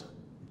is.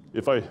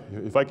 If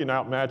I can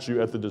outmatch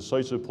you at the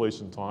decisive place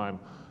and time,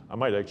 I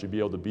might actually be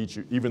able to beat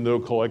you, even though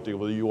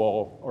collectively you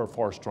all are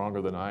far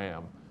stronger than I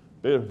am.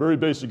 A very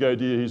basic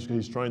idea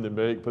he's trying to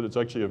make, but it's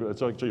actually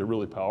a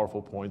really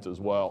powerful point as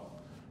well.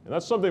 And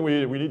that's something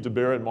we need to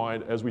bear in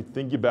mind as we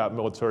think about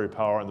military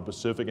power in the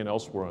Pacific and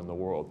elsewhere in the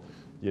world.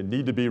 You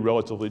need to be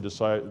relatively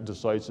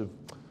decisive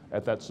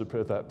at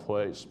that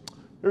place.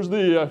 Here's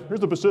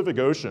the Pacific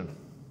Ocean.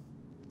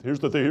 Here's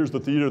the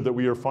theater that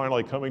we are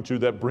finally coming to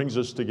that brings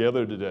us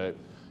together today.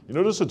 You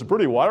notice it's a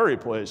pretty watery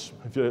place,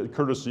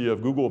 courtesy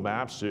of Google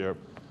Maps here.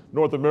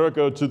 North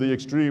America to the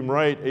extreme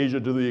right, Asia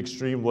to the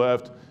extreme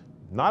left.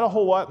 Not a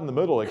whole lot in the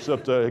middle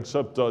except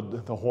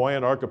the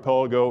Hawaiian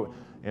archipelago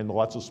and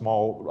lots of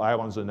small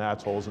islands and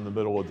atolls in the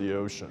middle of the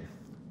ocean,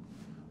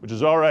 which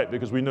is all right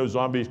because we know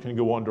zombies can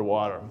go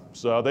underwater.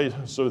 So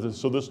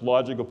this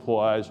logic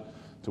applies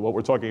to what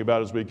we're talking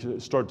about as we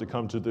start to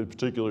come to the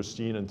particular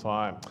scene and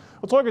time.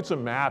 Let's look at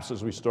some maps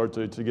as we start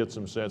to get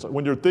some sense.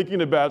 When you're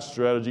thinking about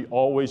strategy,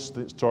 always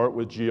start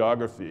with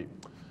geography.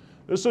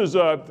 This is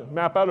a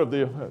map out of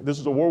this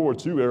is a World War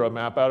II era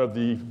map out of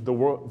the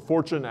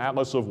Fortune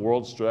Atlas of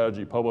World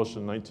Strategy, published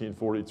in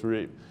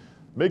 1943.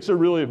 Makes a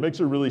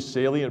really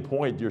salient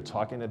point. You're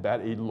talking about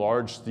a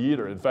large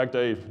theater. In fact,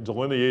 I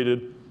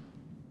delineated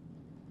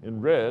in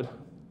red.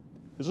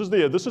 This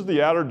is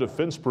the outer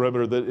defense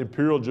perimeter that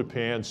Imperial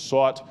Japan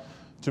sought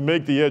to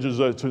make the edges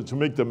to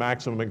make the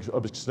maximum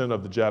extent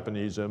of the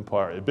Japanese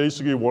Empire. It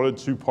basically wanted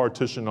to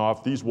partition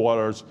off these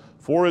waters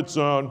for its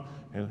own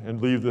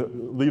and leave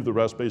the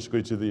rest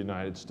basically to the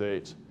United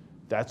States.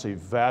 That's a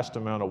vast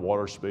amount of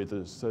water space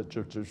that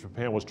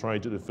Japan was trying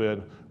to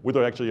defend with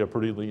actually a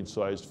pretty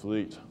lean-sized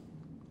fleet.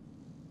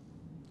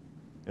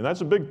 And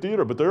that's a big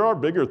theater, but there are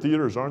bigger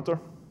theaters, aren't there?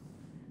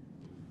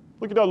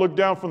 Look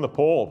down from the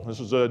pole. This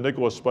is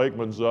Nicholas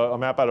Spikeman's, a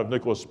map out of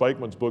Nicholas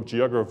Spikeman's book,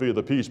 Geography of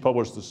the Peace,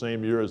 published the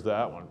same year as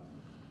that one.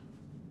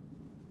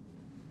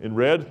 In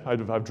red,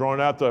 I've drawn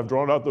out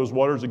those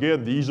waters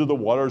again. These are the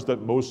waters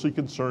that mostly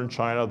concern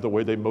China the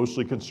way they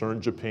mostly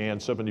concerned Japan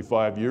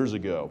 75 years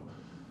ago.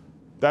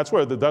 That's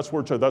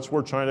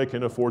where China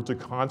can afford to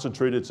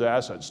concentrate its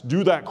assets.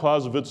 Do that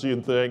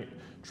Clausewitzian thing.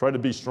 Try to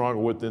be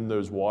stronger within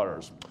those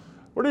waters.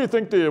 Where do you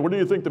think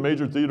the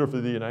major theater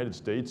for the United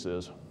States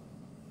is?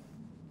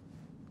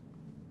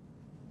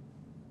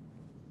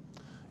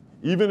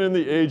 Even in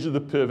the age of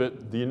the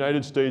pivot, the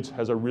United States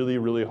has a really,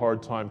 really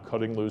hard time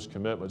cutting loose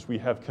commitments. We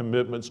have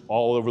commitments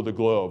all over the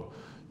globe.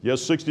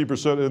 Yes,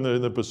 60%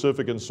 in the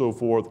Pacific and so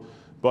forth,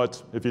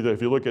 But if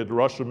you look at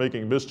Russia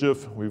making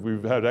mischief,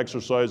 we've had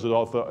exercises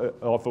off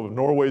of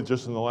Norway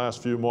just in the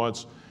last few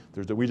months.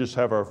 We just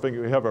have our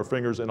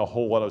fingers in a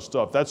whole lot of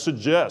stuff. That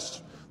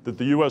suggests that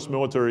the U.S.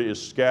 military is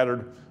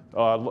scattered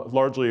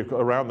largely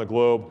around the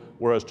globe,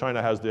 whereas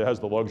China has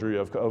the luxury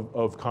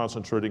of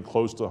concentrating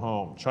close to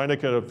home. China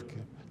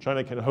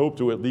can hope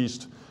to at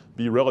least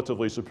be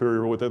relatively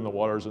superior within the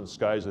waters and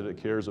skies that it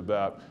cares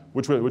about,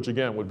 which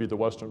again would be the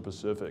Western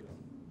Pacific.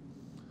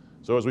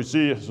 So as we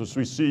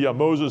see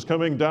Moses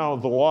coming down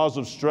with the laws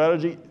of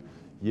strategy,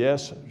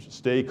 yes,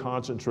 stay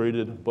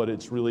concentrated, but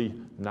it's really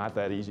not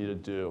that easy to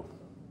do.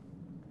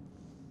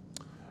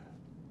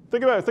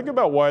 Think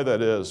about why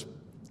that is.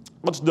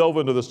 Let's delve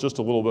into this just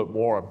a little bit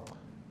more.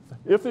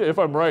 If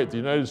I'm right, the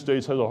United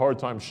States has a hard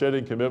time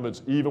shedding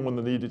commitments even when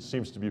the need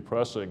seems to be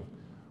pressing.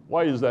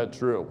 Why is that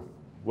true?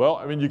 Well,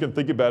 I mean, you can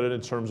think about it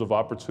in terms of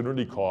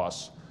opportunity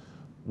costs.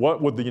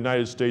 What would the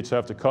United States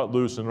have to cut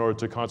loose in order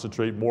to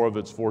concentrate more of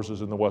its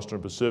forces in the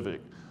Western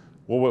Pacific?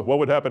 Well, what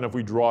would happen if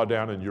we draw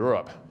down in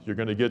Europe? You're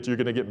going to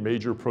get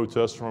major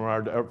protests from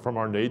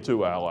our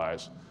NATO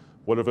allies.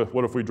 What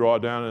if we draw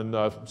down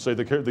in say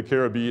the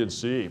Caribbean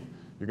Sea?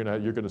 You're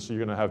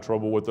going to have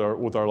trouble with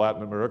our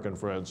Latin American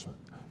friends.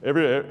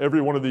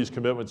 Every one of these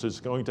commitments is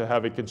going to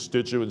have a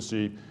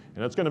constituency,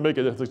 and it's going to make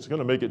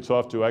it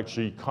tough to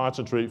actually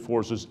concentrate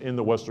forces in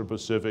the Western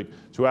Pacific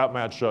to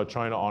outmatch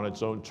China on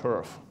its own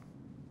turf.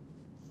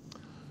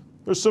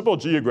 There's simple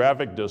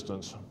geographic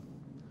distance.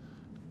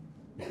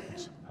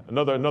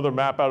 Another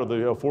map out of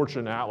the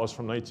Fortune Atlas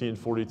from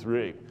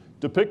 1943,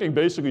 depicting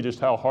basically just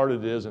how hard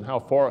it is and how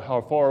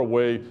far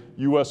away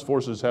U.S.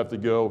 forces have to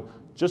go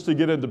just to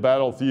get into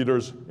battle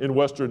theaters in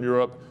Western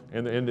Europe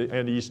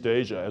and East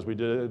Asia, as we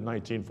did in the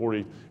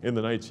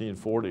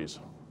 1940s.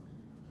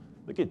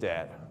 Look at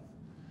that.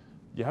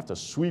 You have to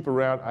sweep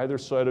around either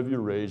side of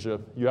Eurasia.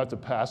 You have to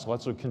pass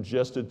lots of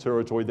congested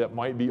territory that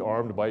might be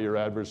armed by your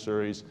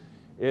adversaries.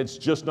 It's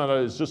just not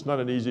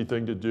an easy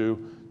thing to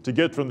do, to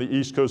get from the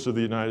east coast of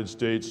the United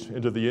States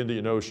into the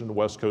Indian Ocean, the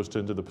west coast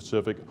into the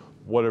Pacific,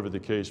 whatever the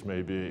case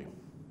may be.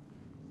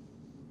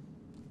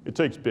 It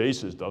takes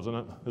bases, doesn't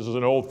it? This is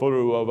an old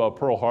photo of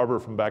Pearl Harbor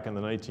from back in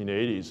the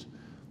 1980s.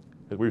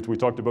 We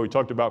talked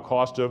about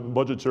cost of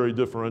budgetary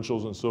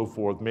differentials and so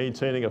forth,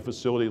 maintaining a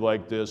facility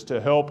like this to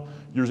help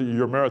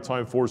your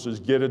maritime forces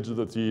get into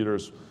the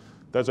theaters.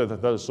 That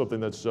is something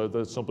that's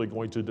simply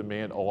going to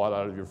demand a lot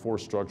out of your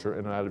force structure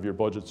and out of your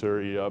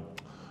budgetary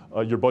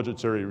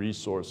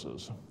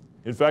resources.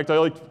 In fact, I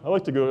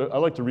like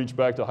to reach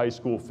back to high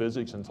school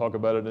physics and talk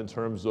about it in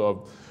terms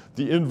of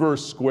the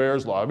inverse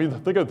squares law. I mean,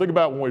 think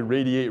about when we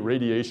radiate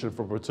radiation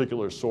from a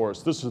particular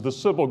source. This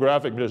simple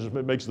graphic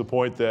makes the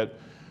point that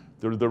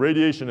the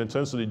radiation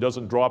intensity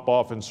doesn't drop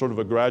off in sort of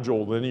a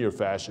gradual linear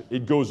fashion.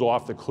 It goes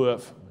off the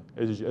cliff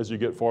as you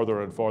get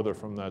farther and farther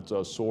from that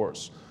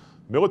source.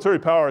 Military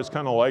power is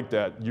kind of like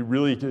that.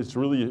 It's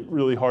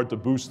really hard to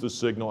boost the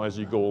signal as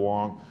you go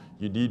along.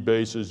 You need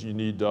bases, you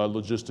need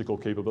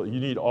logistical capability, you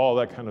need all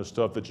that kind of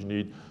stuff that you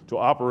need to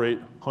operate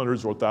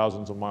hundreds or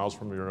thousands of miles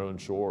from your own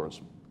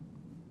shores.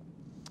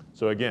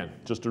 So again,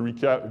 just to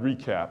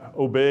recap,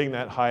 obeying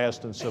that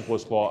highest and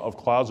simplest law of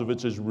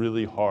Clausewitz is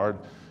really hard,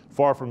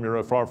 far from your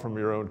own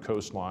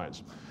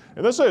coastlines.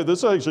 And this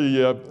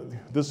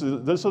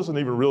doesn't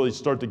even really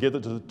start to get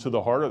to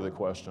the heart of the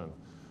question.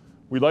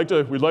 We'd like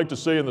to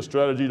say in the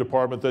strategy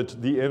department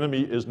that the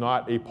enemy is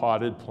not a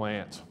potted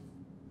plant.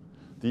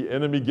 The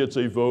enemy gets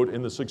a vote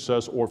in the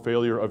success or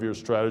failure of your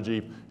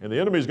strategy, and the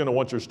enemy is going to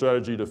want your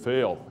strategy to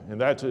fail. And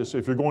that is,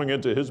 if you're going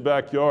into his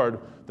backyard,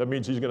 that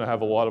means he's going to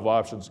have a lot of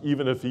options,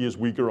 even if he is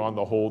weaker on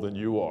the whole than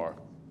you are.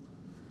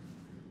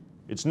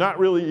 It's not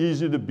really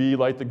easy to be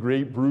like the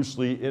great Bruce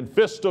Lee in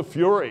Fist of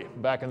Fury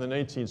back in the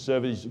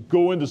 1970s,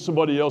 go into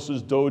somebody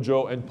else's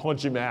dojo and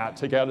punch him out,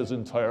 take out his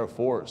entire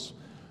force.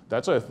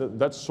 That's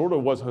sort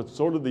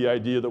of the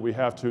idea that we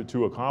have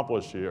to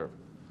accomplish here.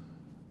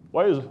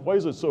 Why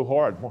is it so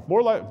hard?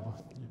 More like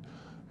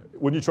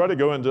when you try to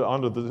go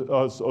onto the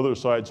other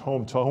side's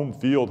home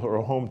field or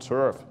home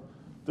turf.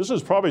 This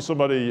is probably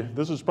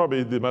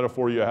the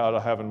metaphor you ought to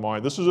have in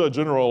mind. This is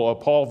General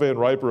Paul Van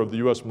Riper of the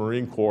U.S.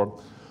 Marine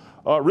Corps.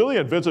 Really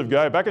inventive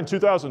guy. Back in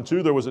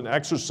 2002, there was an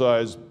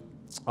exercise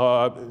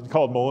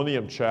called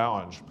Millennium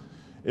Challenge,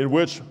 in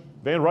which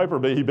Van Riper,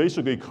 he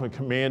basically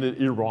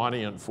commanded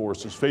Iranian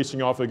forces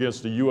facing off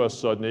against the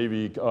U.S.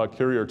 Navy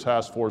carrier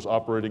task force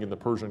operating in the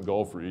Persian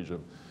Gulf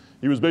region.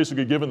 He was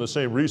basically given the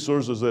same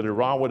resources that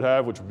Iran would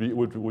have, which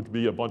would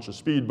be a bunch of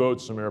speedboats,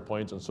 some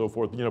airplanes, and so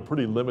forth.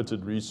 Pretty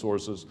limited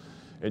resources.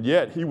 And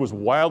yet he was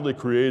wildly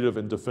creative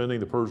in defending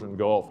the Persian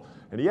Gulf.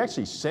 And he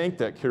actually sank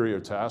that carrier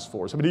task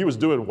force. I mean, he was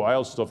doing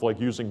wild stuff like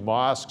using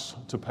mosques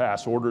to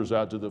pass orders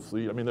out to the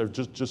fleet. I mean, they're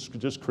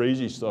just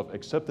crazy stuff,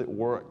 except it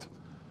worked.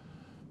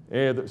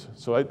 And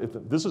so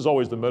this is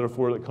always the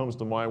metaphor that comes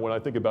to mind when I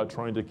think about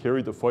trying to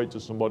carry the fight to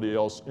somebody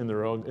else in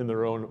their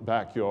own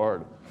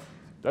backyard.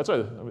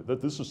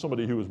 This is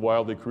somebody who is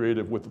wildly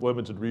creative with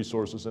limited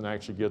resources and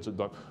actually gets it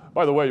done.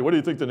 By the way, what do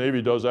you think the Navy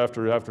does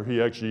after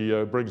he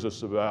actually brings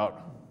this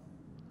about?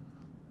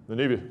 The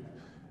Navy,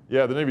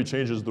 Yeah, the Navy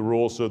changes the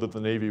rules so that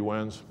the Navy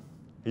wins.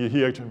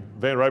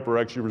 Van Riper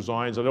actually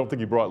resigns. I don't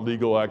think he brought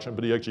legal action,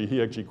 but he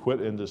actually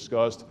quit in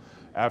disgust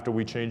after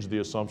we changed the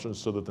assumptions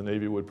so that the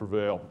Navy would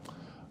prevail.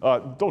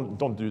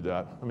 Don't do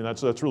that. I mean,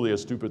 that's really a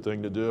stupid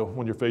thing to do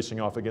when you're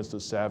facing off against a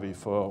savvy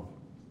foe.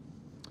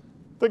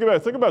 Think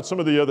about some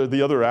of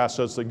the other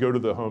assets that go to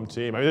the home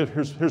team. I mean,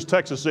 here's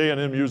Texas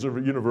A&M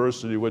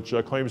University, which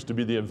claims to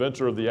be the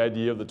inventor of the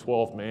idea of the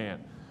 12th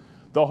man.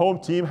 The home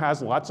team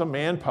has lots of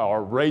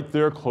manpower right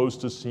there close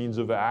to scenes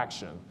of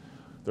action.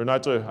 They're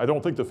not I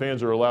don't think the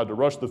fans are allowed to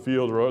rush the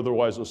field or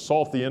otherwise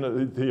assault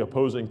the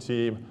opposing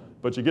team,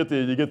 but you get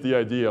the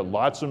idea.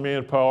 Lots of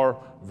manpower,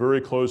 very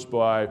close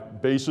by.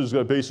 Bases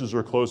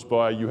are close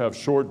by. You have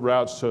short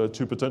routes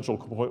to potential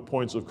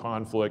points of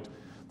conflict.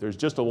 There's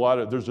just a lot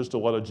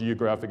of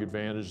geographic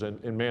advantages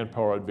and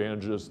manpower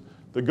advantages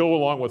that go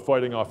along with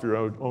fighting off your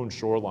own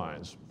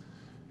shorelines.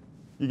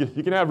 You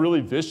can have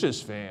really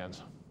vicious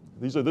fans.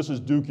 This is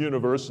Duke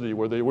University,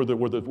 where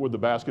the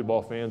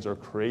basketball fans are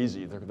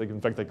crazy. In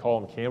fact, they call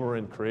them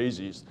Cameron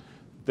crazies.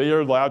 They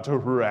are allowed to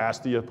harass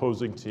the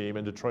opposing team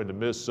and to try to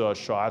miss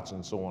shots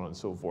and so on and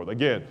so forth.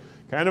 Again,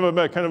 kind of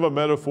a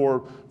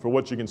metaphor for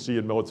what you can see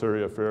in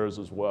military affairs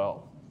as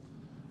well.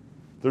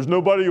 There's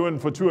nobody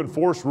to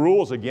enforce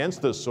rules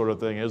against this sort of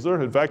thing, is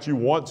there? In fact, you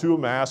want to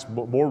amass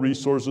more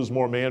resources,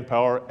 more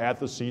manpower at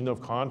the scene of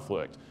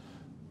conflict.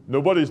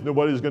 Nobody's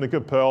going to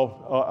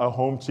compel a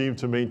home team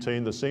to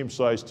maintain the same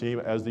size team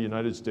as the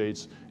United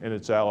States and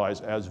its allies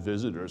as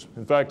visitors.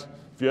 In fact,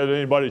 if you had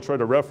anybody try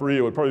to referee,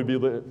 it would probably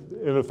be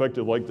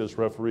ineffective like this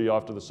referee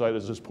off to the side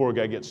as this poor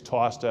guy gets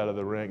tossed out of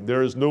the ring.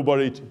 There is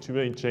nobody to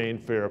maintain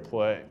fair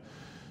play.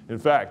 In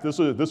fact, this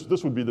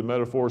would be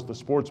the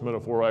sports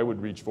metaphor I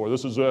would reach for.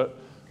 This is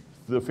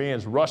the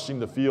fans rushing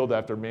the field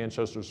after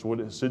Manchester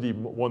City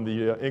won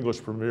the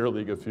English Premier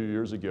League a few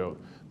years ago.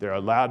 They're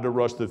allowed to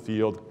rush the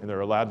field, and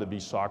they're allowed to be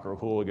soccer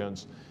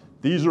hooligans.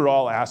 These are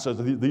all assets,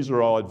 these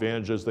are all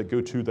advantages that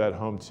go to that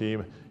home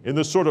team in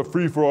this sort of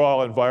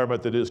free-for-all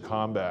environment that is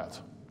combat.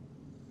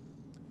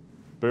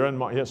 Bear in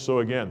mind, yes, so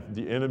again,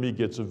 the enemy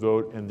gets a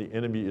vote, and the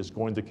enemy is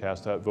going to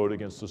cast that vote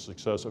against the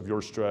success of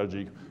your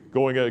strategy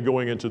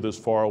going into this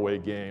faraway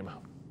game.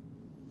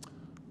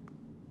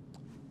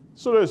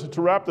 So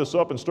to wrap this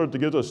up and start to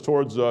get us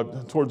towards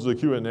the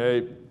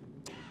Q&A,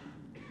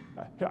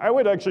 I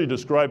would actually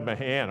describe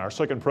Mahan, our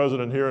second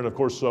president here, and of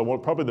course,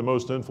 probably the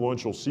most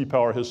influential sea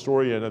power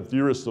historian and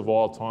theorist of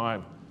all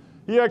time.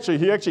 He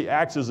actually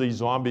acts as a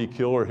zombie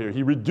killer here.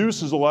 He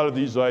reduces a lot of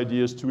these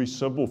ideas to a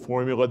simple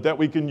formula that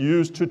we can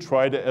use to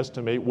try to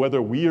estimate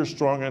whether we are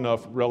strong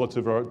enough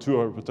relative to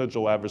our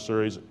potential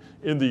adversaries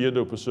in the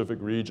Indo-Pacific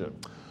region.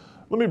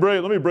 Let me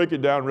break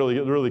it down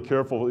really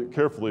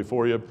carefully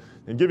for you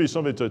and give you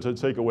something to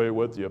take away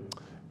with you.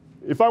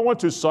 If I want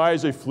to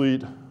size a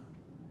fleet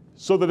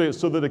so that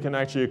it can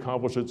actually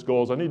accomplish its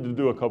goals, I need to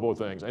do a couple of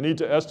things. I need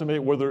to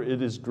estimate whether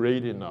it is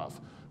great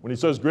enough. When he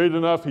says great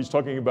enough, he's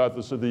talking about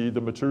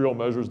the material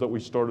measures that we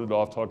started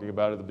off talking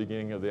about at the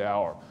beginning of the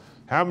hour.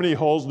 How many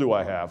hulls do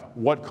I have?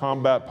 What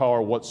combat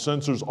power? What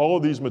sensors? All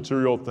of these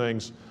material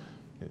things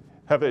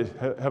have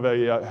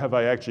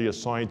I actually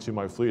assigned to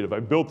my fleet? Have I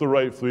built the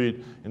right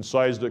fleet and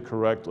sized it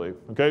correctly?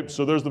 Okay,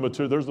 so there's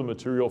the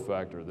material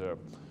factor there.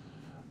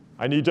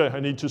 I need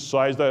to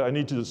size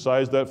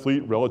that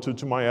fleet relative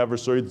to my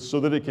adversary so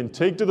that it can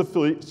take to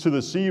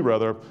the sea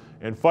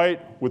and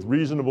fight with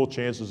reasonable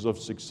chances of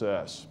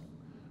success.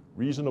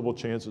 Reasonable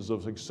chances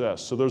of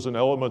success. So there's an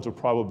element of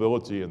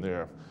probability in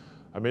there.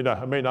 I may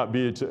not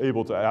be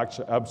able to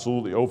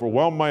absolutely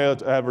overwhelm my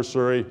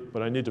adversary,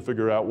 but I need to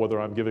figure out whether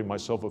I'm giving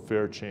myself a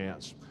fair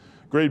chance.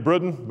 Great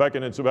Britain, back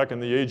in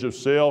the age of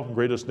sail,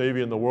 greatest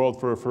navy in the world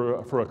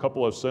for a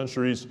couple of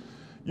centuries,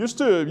 used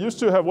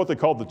to have what they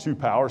called the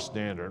two-power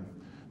standard.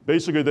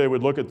 Basically, they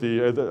would look at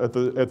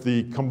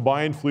the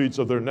combined fleets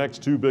of their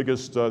next two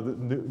biggest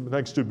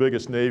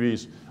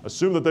navies,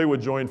 assume that they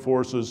would join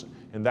forces,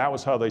 and that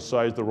was how they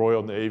sized the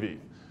Royal Navy.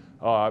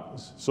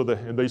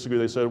 And basically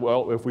they said,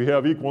 well, if we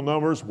have equal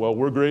numbers, well,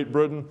 we're Great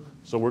Britain,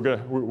 so we're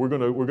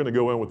gonna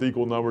go in with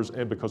equal numbers,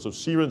 and because of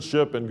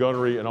seamanship and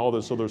gunnery and all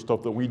this other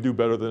stuff that we do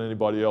better than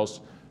anybody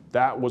else,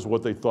 that was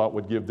what they thought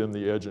would give them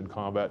the edge in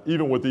combat,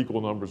 even with equal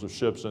numbers of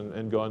ships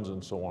and guns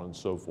and so on and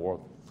so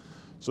forth.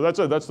 So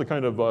that's the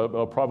kind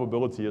of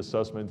probability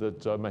assessment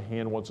that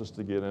Mahan wants us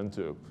to get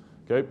into.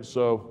 Okay,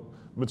 so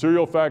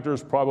material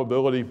factors,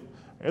 probability,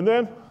 and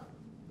then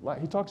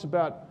he talks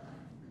about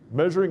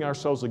measuring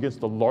ourselves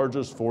against the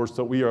largest force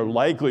that we are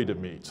likely to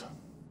meet.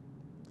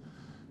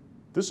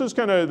 This is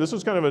kind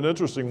of an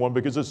interesting one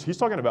because he's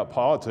talking about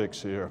politics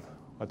here.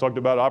 I talked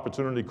about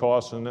opportunity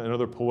costs and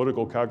other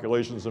political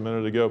calculations a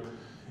minute ago.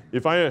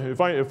 If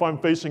I'm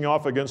facing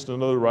off against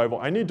another rival,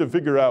 I need to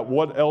figure out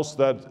what else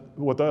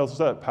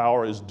that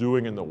power is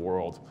doing in the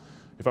world.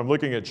 If I'm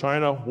looking at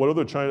China, what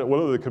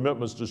other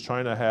commitments does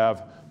China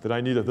have that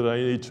I need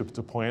to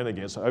plan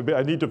against?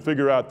 I need to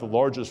figure out the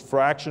largest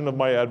fraction of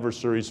my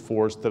adversary's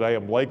force that I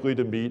am likely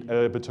to meet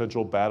at a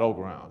potential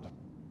battleground.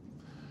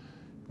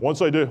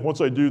 Once I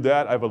do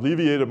that, I've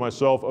alleviated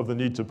myself of the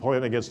need to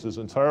plan against this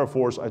entire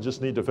force. I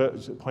just need to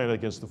plan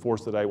against the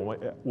force that I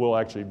will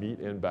actually meet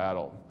in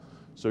battle.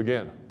 So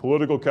again,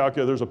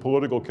 there's a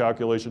political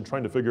calculation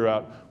trying to figure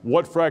out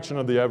what fraction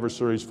of the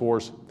adversary's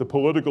force the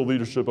political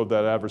leadership of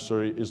that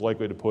adversary is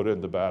likely to put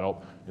into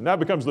battle. And that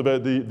becomes the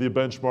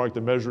benchmark, the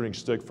measuring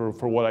stick for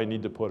what I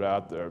need to put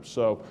out there.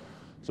 So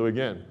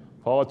again,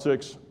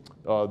 politics,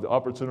 the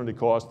opportunity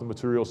cost, the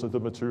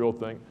material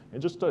thing,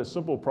 and just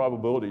simple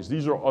probabilities.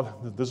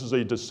 This is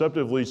a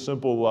deceptively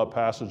simple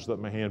passage that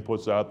Mahan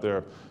puts out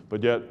there,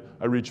 but yet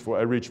I reach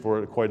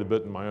for it quite a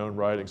bit in my own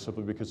writing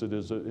simply because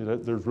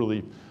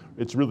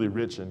it's really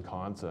rich in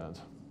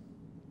content.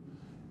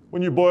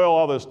 When you boil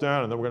all this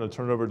down, and then we're going to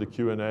turn over to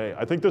Q&A,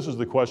 I think this is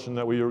the question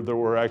that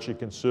we're actually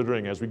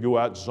considering as we go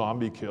out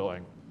zombie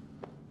killing.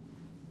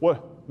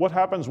 What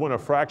happens when a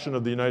fraction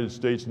of the United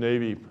States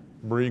Navy,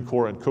 Marine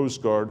Corps, and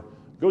Coast Guard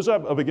goes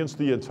up against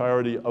the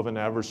entirety of an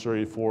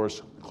adversary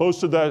force, close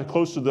to that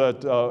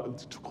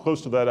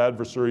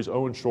adversary's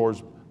own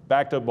shores,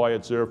 backed up by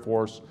its Air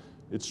Force,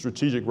 its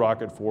strategic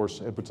rocket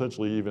force, and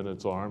potentially even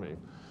its Army?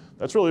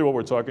 That's really what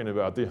we're talking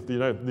about. The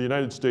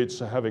United States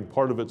having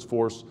part of its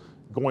force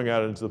going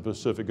out into the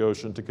Pacific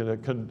Ocean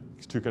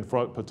to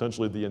confront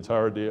potentially the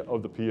entirety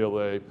of the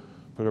PLA,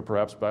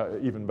 perhaps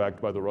even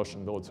backed by the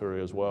Russian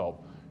military as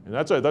well. And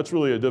that's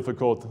really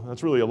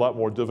a lot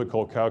more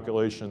difficult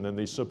calculation than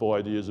these simple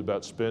ideas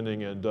about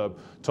spending and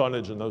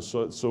tonnage and those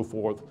so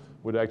forth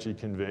would actually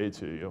convey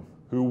to you.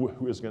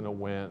 Who is going to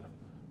win?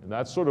 And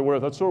that's sort of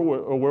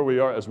where we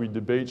are as we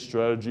debate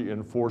strategy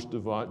and force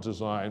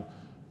design,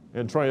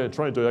 and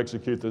trying to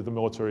execute the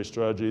military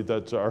strategy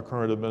that our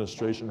current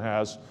administration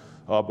has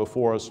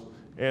before us,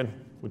 and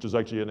which is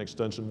actually an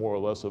extension more or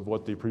less of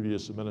what the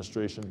previous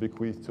administration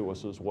bequeathed to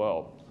us as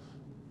well.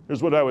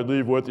 Here's what I would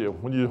leave with you.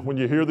 When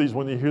you hear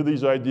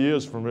these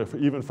ideas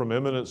even from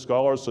eminent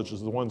scholars such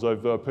as the ones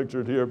I've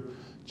pictured here,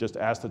 just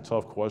ask the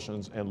tough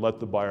questions and let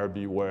the buyer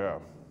beware.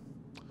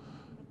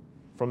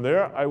 From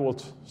there, I've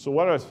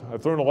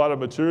thrown a lot of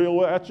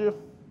material at you.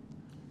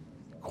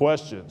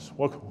 Questions.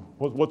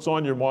 What's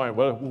on your mind?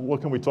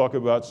 What can we talk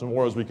about some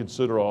more as we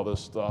consider all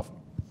this stuff?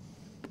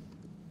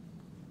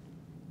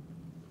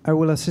 I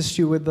will assist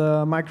you with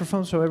the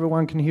microphone so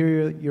everyone can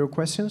hear your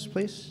questions,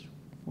 please.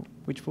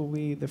 Which will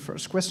be the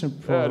first question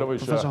for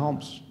Professor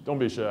Holmes? Don't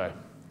be shy.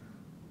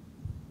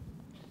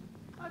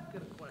 I've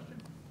got a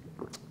question.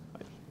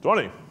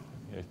 Tony,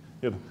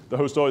 the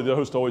host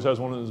always has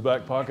one in his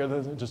back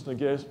pocket just in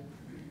case.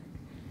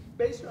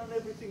 Based on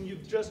everything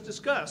you've just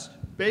discussed,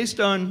 based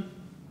on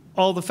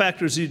all the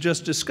factors you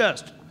just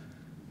discussed,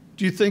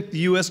 do you think the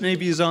U.S.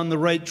 Navy is on the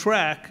right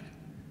track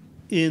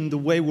in the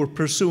way we're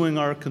pursuing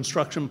our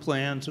construction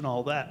plans and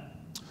all that?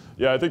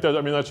 Yeah, I think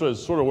that's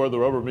sort of where the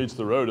rubber meets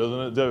the road,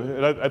 isn't it?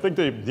 And I think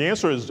the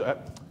answer is,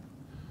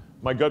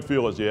 my gut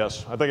feel is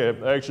yes. I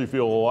think I actually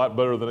feel a lot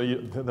better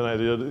than I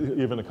did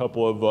even a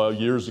couple of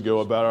years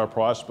ago about our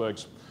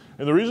prospects.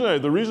 And the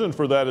reason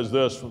for that is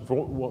this.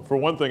 For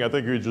one thing, I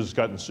think we've just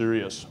gotten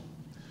serious.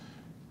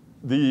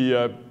 We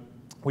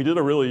did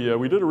a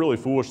really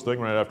foolish thing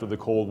right after the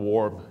Cold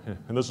War,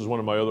 and this is one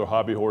of my other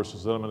hobby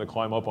horses that I'm going to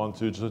climb up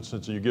onto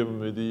since you've given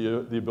me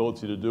the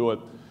ability to do it.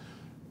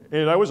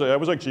 And I was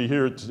actually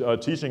here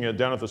teaching it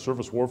down at the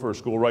Surface Warfare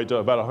School right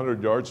about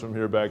 100 yards from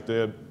here back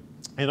then.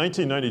 In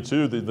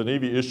 1992, the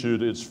Navy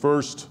issued its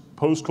first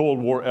post-Cold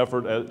War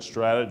effort at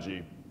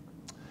strategy.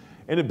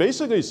 And it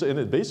basically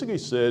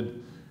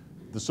said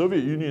the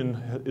Soviet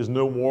Union is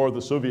no more,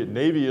 the Soviet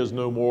Navy is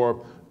no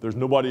more, there's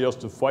nobody else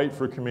to fight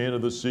for command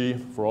of the sea,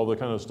 for all the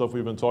kind of stuff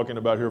we've been talking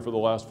about here for the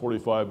last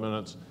 45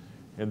 minutes.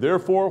 And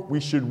therefore, we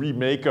should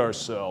remake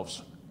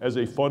ourselves as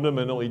a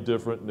fundamentally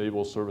different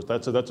naval service.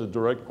 That's a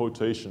direct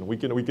quotation. We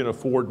can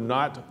afford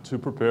not to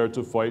prepare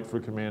to fight for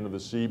command of the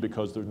sea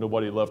because there's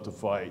nobody left to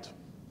fight.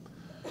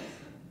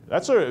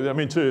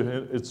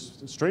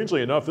 It's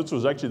strangely enough, this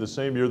was actually the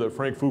same year that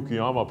Frank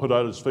Fukuyama put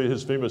out his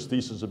famous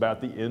thesis about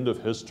the end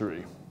of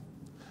history.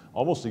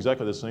 Almost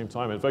exactly the same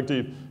time. In fact,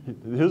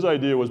 his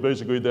idea was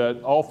basically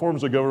that all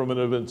forms of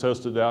government have been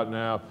tested out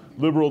now.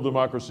 Liberal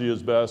democracy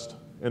is best,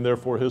 and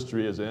therefore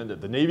history has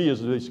ended. The Navy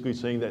is basically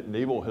saying that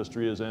naval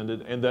history has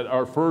ended and that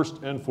our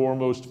first and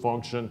foremost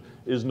function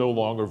is no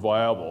longer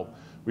viable.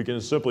 We can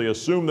simply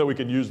assume that we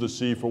can use the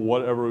sea for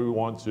whatever we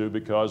want to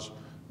because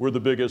we're the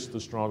biggest,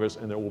 the strongest,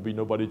 and there will be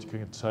nobody to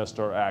contest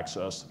our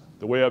access.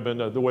 The way I've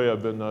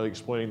been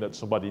explaining that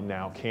somebody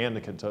now can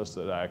contest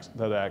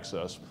that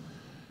access.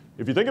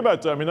 If you think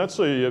about,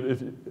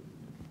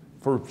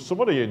 for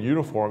somebody in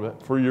uniform,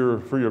 for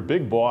your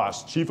big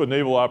boss, Chief of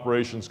Naval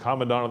Operations,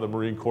 Commandant of the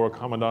Marine Corps,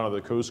 Commandant of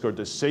the Coast Guard,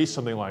 to say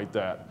something like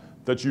that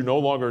you no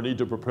longer need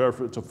to prepare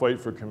to fight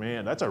for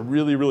command, that's a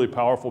really, really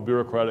powerful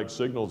bureaucratic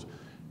signal.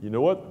 You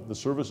know what? The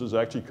service has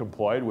actually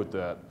complied with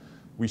that.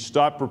 We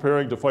stopped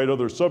preparing to fight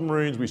other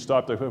submarines. We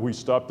stopped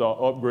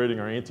upgrading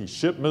our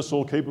anti-ship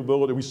missile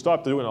capability. We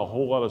stopped doing a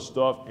whole lot of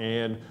stuff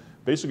and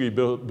basically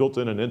built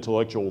in an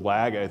intellectual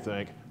lag, I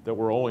think, that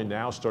we're only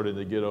now starting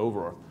to get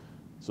over.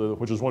 So,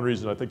 which is one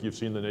reason I think you've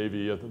seen the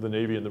Navy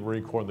and the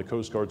Marine Corps and the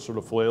Coast Guard sort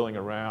of flailing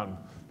around,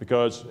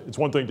 because it's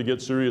one thing to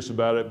get serious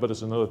about it, but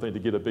it's another thing to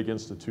get a big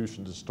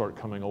institution to start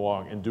coming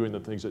along and doing the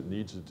things it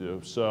needs to do.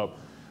 So,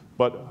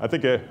 but I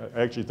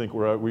actually think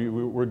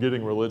we're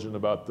getting religion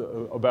about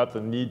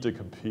the need to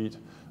compete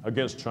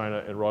against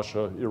China and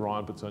Russia,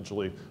 Iran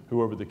potentially,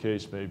 whoever the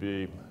case may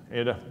be.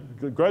 And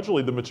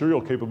gradually the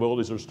material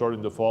capabilities are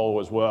starting to follow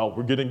as well.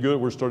 We're getting good,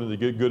 we're starting to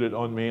get good at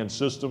unmanned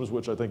systems,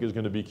 which I think is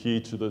going to be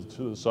key to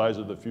the size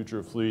of the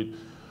future fleet.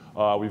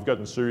 We've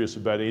gotten serious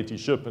about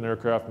anti-ship and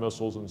aircraft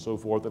missiles and so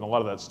forth, and a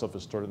lot of that stuff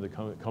is starting to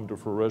come to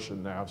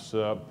fruition now.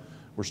 So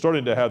we're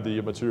starting to have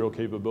the material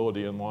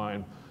capability in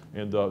line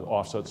and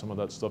offset some of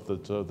that stuff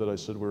that I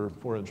said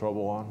we're in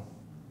trouble on.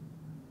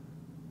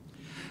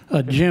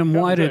 Jim,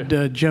 why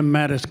did Jim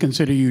Mattis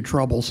consider you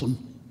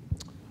troublesome?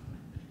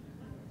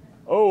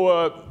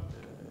 Oh,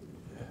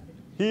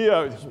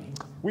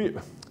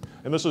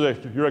 and this is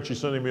you're actually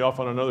sending me off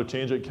on another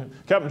tangent.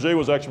 Captain J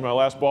was actually my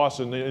last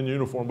boss in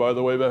uniform, by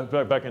the way,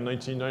 back in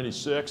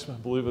 1996,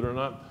 believe it or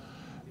not.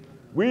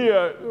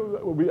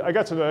 I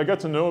got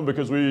to know him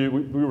because we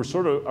were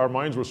sort of, our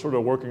minds were sort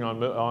of working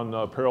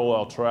on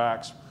parallel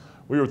tracks.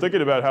 We were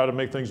thinking about how to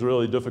make things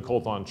really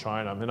difficult on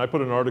China. And I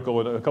put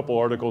a couple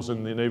articles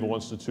in the Naval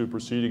Institute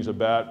proceedings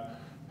about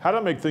how to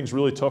make things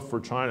really tough for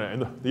China.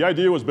 And the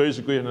idea was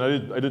basically, and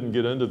I didn't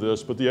get into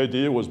this, but the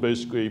idea was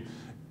basically,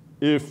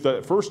 if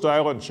that first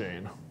island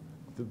chain,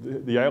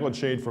 the island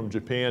chain from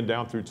Japan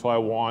down through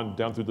Taiwan,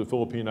 down through the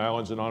Philippine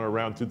Islands and on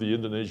around through the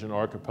Indonesian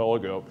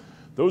archipelago,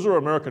 those are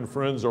American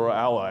friends or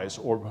allies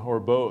or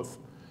both.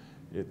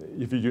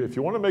 If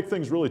you want to make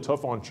things really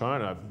tough on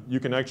China, you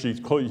can actually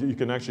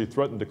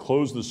threaten to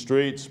close the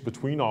straits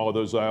between all of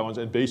those islands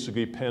and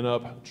basically pen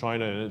up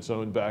China in its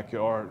own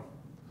backyard.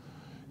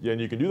 Yeah, and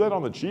you can do that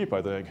on the cheap,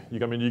 I think.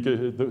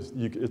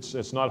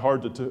 It's not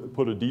hard to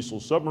put a diesel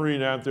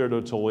submarine out there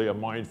to lay a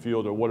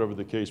minefield or whatever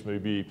the case may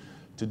be.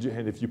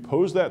 And if you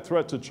pose that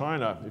threat to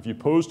China, if you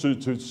pose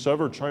to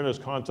sever China's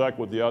contact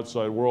with the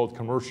outside world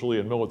commercially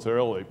and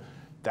militarily,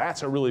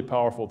 that's a really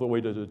powerful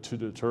way to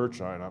deter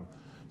China.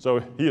 So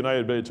he and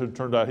I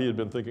turned out he had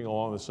been thinking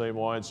along the same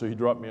lines. So he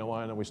dropped me a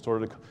line, and we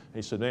started. And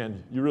he said,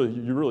 "Man, you're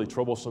really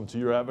troublesome to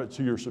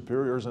your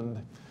superiors."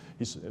 And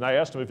I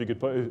asked him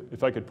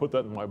if I could put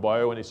that in my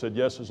bio, and he said,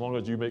 "Yes, as long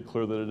as you make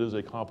clear that it is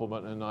a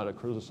compliment and not a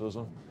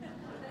criticism."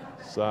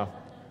 So,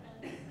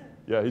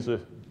 yeah,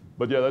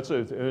 but yeah, that's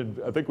it. And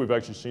I think we've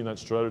actually seen that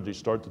strategy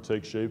start to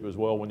take shape as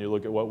well when you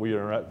look at what we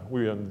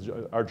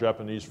and our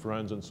Japanese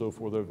friends and so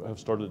forth have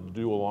started to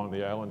do along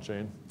the island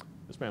chain.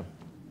 Yes, ma'am.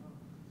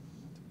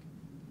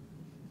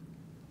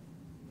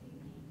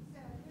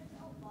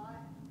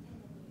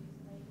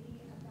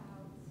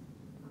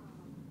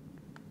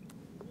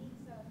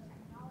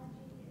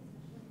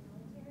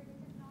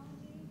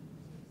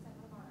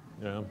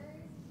 Yeah. How does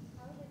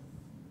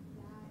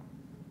that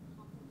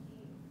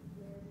complicate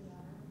where we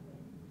are with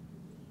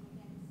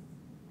competing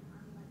against an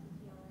army like the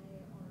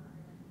PLA or?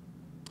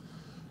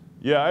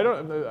 Yeah,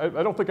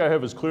 I don't think I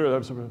have as clear.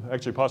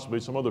 Actually, possibly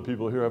some other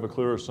people here have a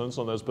clearer sense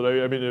on this. But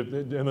I mean,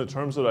 in the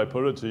terms that I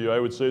put it to you, I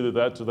would say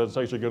that's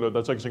actually going to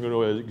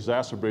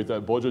exacerbate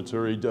that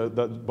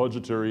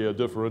budgetary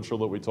differential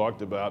that we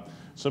talked about.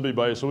 Simply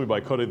by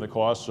cutting the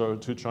costs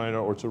to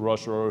China or to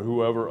Russia or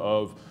whoever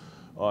of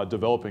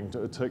developing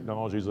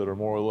technologies that are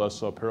more or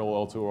less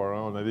parallel to our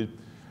own.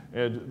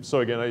 And so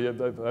again,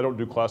 I don't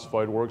do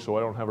classified work, so I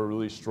don't have a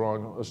really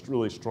strong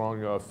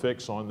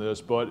fix on this.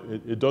 But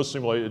it does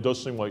seem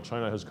like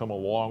China has come a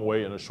long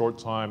way in a short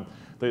time.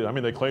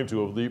 They claim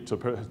to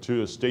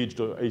have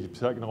staged a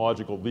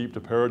technological leap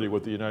to parity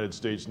with the United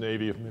States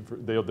Navy.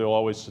 They'll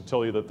always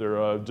tell you that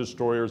their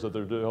destroyers that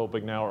they're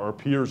developing now are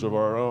peers of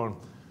our own.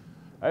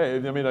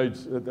 I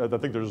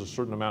think there's a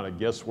certain amount of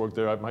guesswork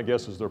there. My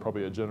guess is they're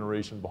probably a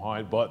generation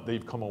behind, but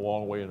they've come a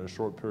long way in a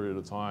short period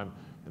of time,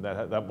 and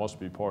that must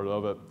be part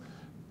of it,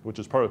 which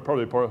is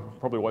probably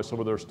why some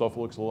of their stuff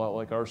looks a lot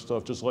like our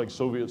stuff, just like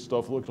Soviet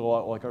stuff looked a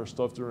lot like our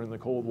stuff during the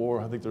Cold War.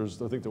 I think there's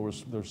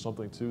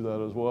something to that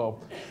as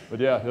well. But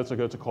yeah, that's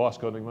a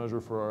cost-cutting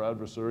measure for our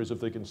adversaries if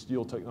they can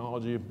steal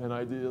technology and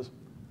ideas.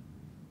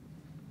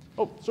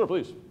 Oh, sir,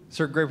 please.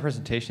 Sir, great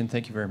presentation.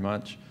 Thank you very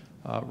much.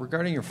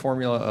 Regarding your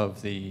formula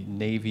of the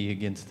Navy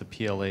against the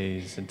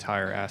PLA's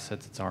entire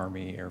assets, its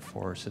Army, Air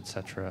Force, et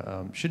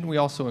cetera, shouldn't we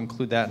also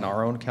include that in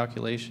our own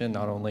calculation,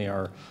 not only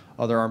our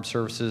other armed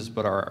services,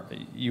 but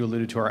you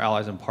alluded to our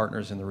allies and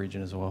partners in the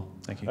region as well?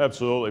 Thank you.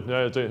 Absolutely.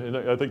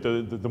 I think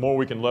the more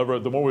we can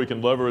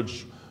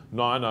leverage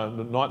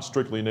not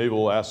strictly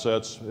naval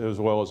assets as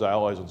well as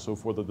allies and so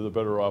forth, the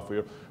better off we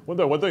are.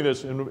 One thing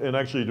that's, and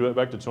actually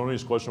back to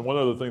Tony's question, one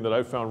other thing that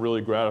I've found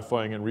really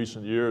gratifying in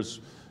recent years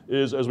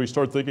is as we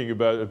start thinking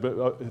about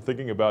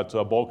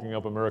bulking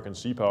up American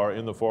sea power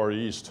in the Far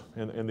East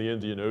and the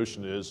Indian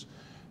Ocean is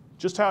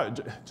just how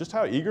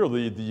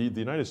eagerly the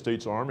United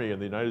States Army and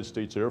the United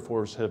States Air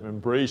Force have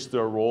embraced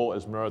their role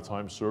as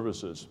maritime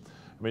services.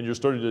 I mean, you're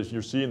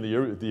seeing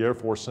the Air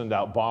Force send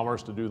out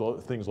bombers to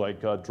do things like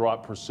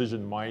drop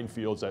precision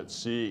minefields at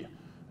sea.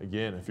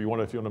 Again, if you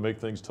want to make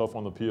things tough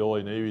on the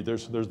PLA Navy,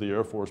 there's the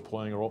Air Force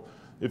playing a role.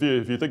 If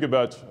you think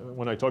about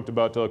when I talked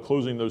about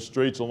closing those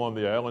straits along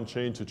the island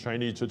chain to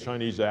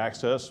Chinese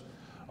access,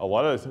 a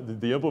lot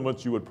of the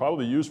implements you would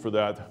probably use for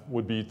that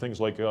would be things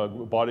like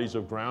bodies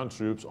of ground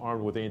troops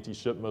armed with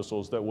anti-ship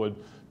missiles that would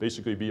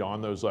basically be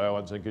on those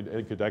islands and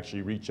could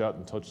actually reach out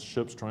and touch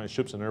ships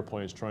and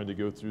airplanes trying to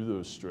go through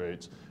those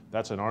straits.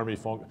 That's an Army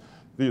function.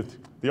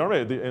 The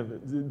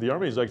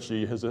Army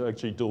has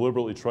actually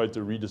deliberately tried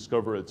to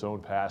rediscover its own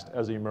past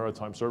as a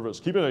maritime service.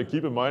 Keep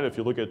in mind, if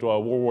you look at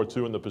World War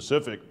II in the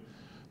Pacific,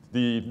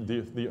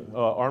 the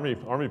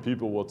Army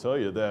people will tell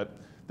you that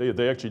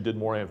they actually did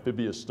more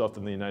amphibious stuff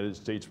than the United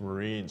States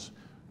Marines.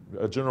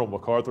 General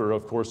MacArthur,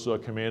 of course,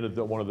 commanded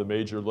one of the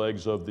major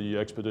legs of the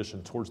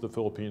expedition towards the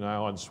Philippine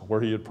Islands,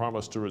 where he had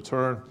promised to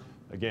return.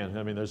 Again,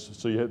 I mean, in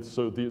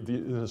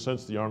a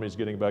sense, the Army is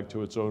getting back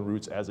to its own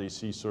roots as a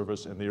sea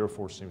service, and the Air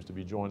Force seems to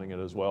be joining it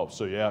as well.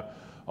 So yeah,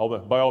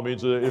 by all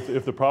means,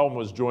 if the problem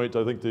was joint,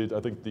 I think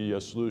the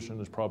solution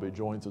is probably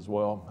joint as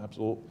well.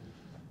 Absolutely,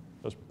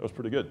 that's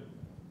pretty good.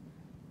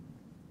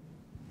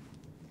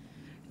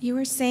 You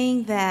were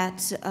saying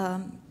that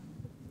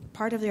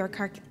part of your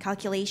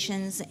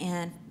calculations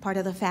and part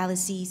of the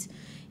fallacies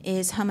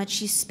is how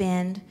much you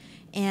spend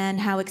and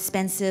how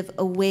expensive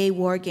away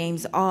war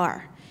games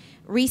are.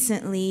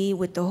 Recently,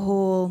 with the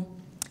whole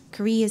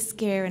Korea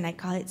scare, and I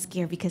call it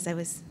scare because I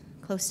was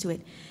close to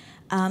it,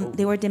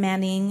 they were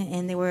demanding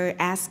and they were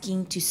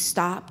asking to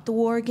stop the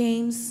war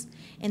games,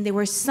 and there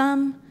were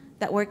some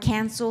that were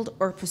canceled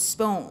or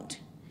postponed.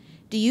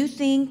 Do you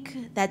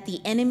think that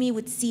the enemy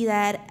would see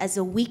that as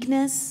a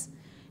weakness?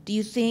 Do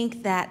you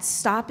think that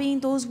stopping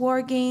those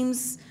war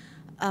games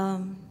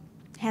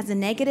has a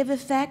negative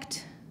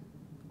effect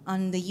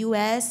on the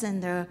U.S.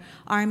 and the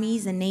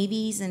armies and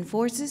navies and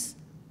forces?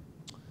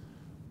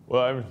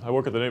 Well, I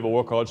work at the Naval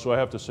War College, so I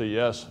have to say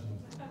yes.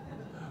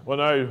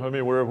 I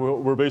mean,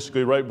 we're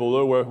basically right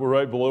below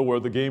where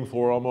the game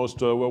floor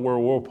almost where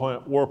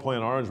War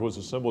Plan Orange was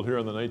assembled here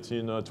in the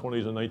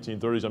 1920s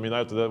and 1930s. I mean,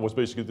 that was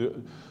basically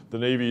the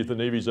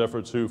Navy's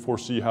effort to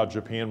foresee how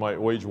Japan might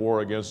wage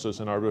war against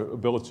us and our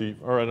ability,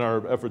 or in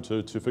our effort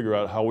to figure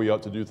out how we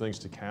ought to do things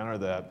to counter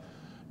that.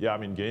 Yeah, I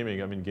mean,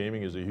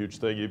 gaming is a huge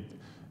thing.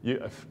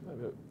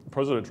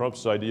 President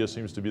Trump's idea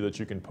seems to be that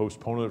you can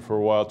postpone it for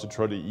a while to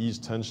try to ease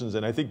tensions,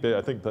 and I think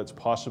that's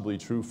possibly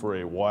true for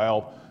a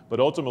while. But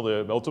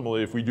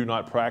ultimately, if we do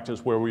not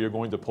practice where we are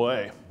going to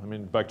play, I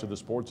mean, back to the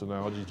sports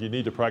analogy, you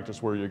need to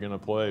practice where you're going to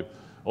play.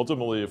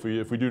 Ultimately, if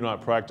we do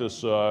not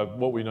practice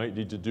what we might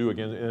need to do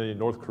again in a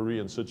North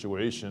Korean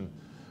situation,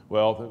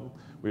 well,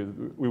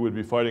 we would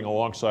be fighting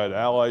alongside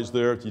allies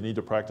there. You need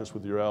to practice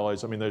with your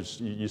allies. I mean,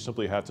 you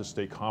simply have to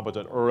stay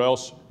competent, or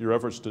else your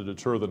efforts to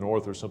deter the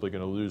North are simply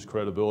going to lose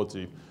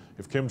credibility.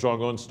 If Kim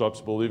Jong-un stops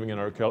believing in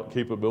our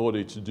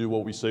capability to do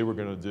what we say we're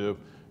going to do,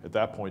 at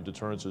that point,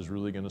 deterrence is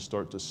really going to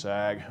start to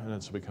sag, and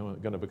it's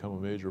going to become a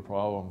major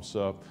problem.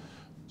 So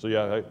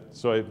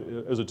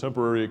as a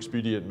temporary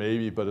expedient,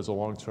 maybe, but as a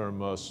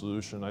long-term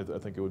solution, I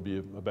think it would be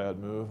a bad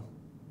move.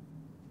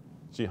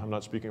 See, I'm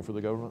not speaking for the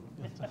government.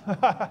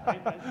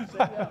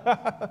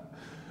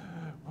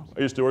 I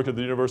used to work at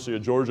the University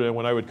of Georgia, and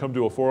when I would come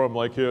to a forum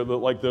like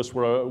this,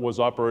 where I was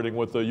operating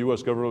with the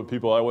U.S. government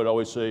people, I would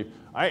always say,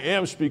 "I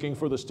am speaking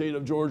for the state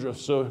of Georgia,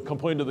 so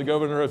complain to the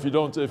governor if you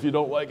don't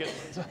like it."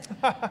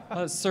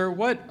 Sir,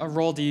 what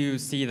role do you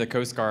see the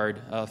Coast Guard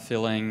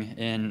filling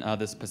in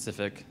this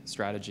Pacific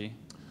strategy?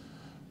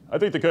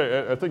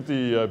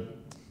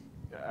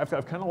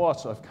 I've kind of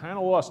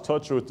lost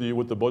touch with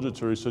the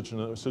budgetary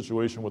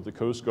situation with the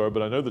Coast Guard,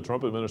 but I know the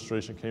Trump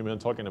administration came in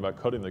talking about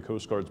cutting the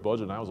Coast Guard's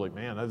budget, and I was like,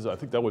 man, I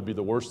think that would be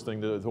the worst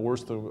thing.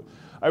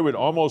 I would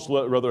almost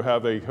rather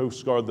have a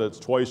Coast Guard that's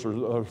twice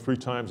or 3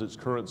 times its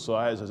current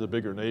size as a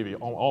bigger Navy,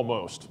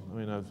 almost. I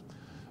mean,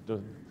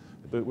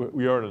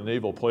 we are in a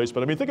naval place,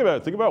 but I mean, think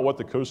about what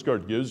the Coast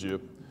Guard gives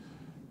you.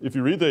 If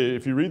you read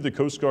the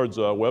Coast Guard's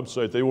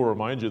website, they will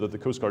remind you that the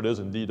Coast Guard is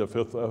indeed a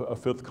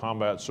fifth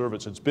combat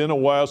service. It's been a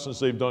while since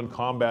they've done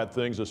combat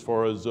things as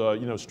far as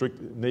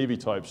strict Navy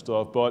type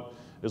stuff. But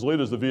as late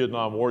as the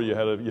Vietnam War, you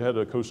had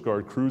a Coast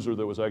Guard cruiser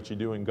that was actually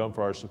doing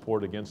gunfire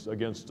support against the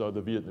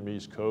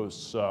Vietnamese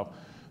coast. So,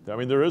 I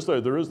mean, there is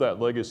that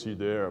legacy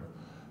there.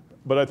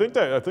 But I think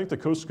the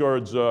Coast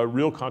Guard's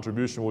real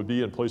contribution would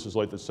be in places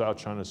like the South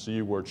China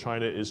Sea, where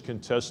China is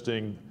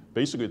contesting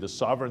basically the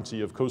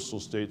sovereignty of coastal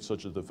states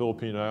such as the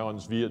Philippine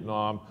Islands,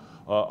 Vietnam,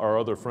 our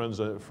other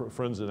friends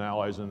and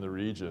allies in the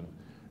region.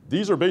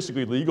 These are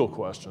basically legal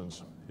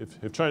questions.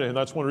 If China, and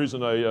that's one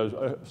reason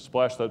I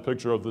splashed that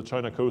picture of the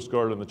China Coast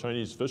Guard and the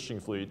Chinese fishing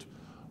fleet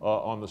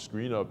on the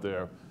screen up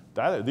there.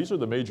 These are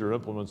the major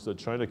implements that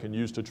China can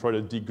use to try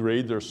to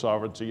degrade their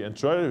sovereignty and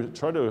try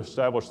to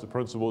establish the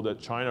principle that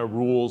China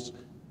rules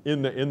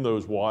in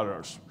those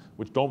waters,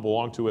 which don't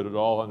belong to it at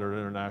all under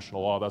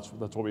international law.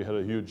 That's why we had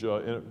a huge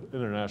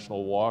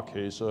international law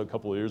case a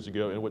couple of years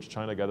ago in which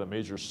China got a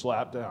major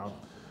slapdown,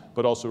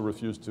 but also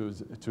refused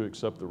to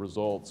accept the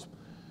results.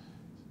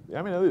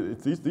 I mean,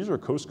 these are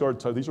Coast Guard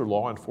type, these are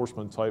law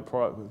enforcement type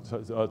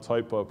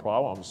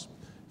problems.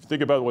 if you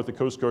think about what the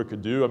Coast Guard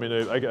could do, I mean,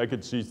 I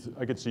could see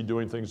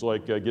doing things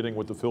like getting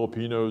with the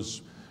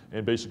Filipinos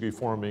and basically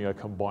forming a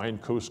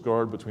combined Coast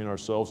Guard between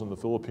ourselves and the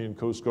Philippine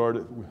Coast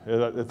Guard.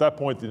 At that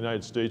point, the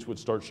United States would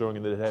start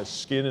showing that it has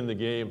skin in the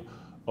game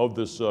of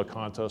this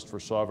contest for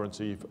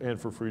sovereignty and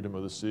for freedom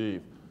of the sea.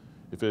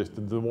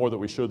 The more that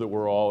we show that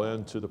we're all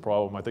into the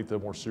problem, I think the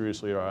more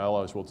seriously our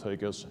allies will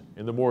take us,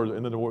 and the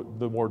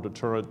more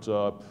deterrent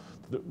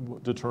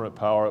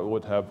power it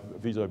would have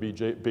vis-a-vis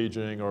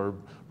Beijing or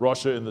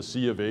Russia in the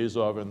Sea of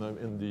Azov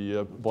in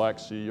the Black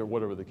Sea or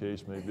whatever the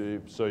case may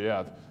be. So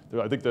yeah,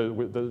 I think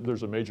that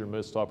there's a major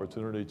missed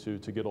opportunity to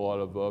get a lot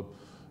of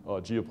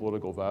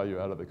geopolitical value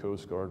out of the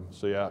Coast Guard.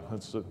 So yeah, I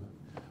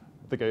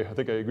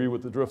think I agree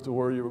with the drift of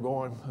where you were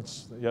going.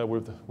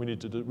 We need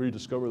to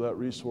rediscover that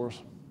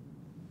resource.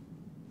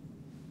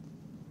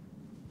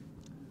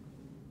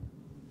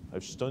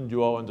 I've stunned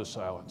you all into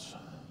silence.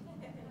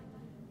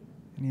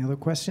 Any other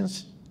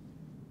questions?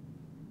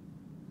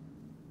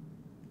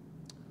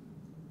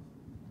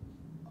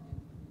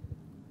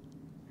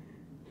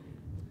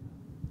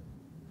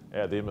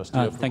 Yeah, the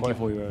MSDF. Thank you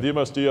for your... The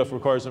MSDF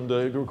requires him to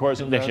ask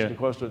a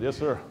question. Yes,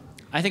 sir.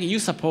 I think you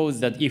suppose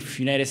that if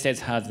United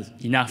States has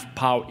enough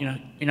power,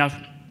 enough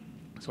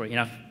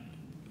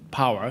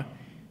power,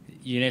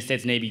 United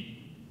States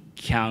Navy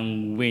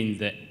can win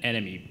the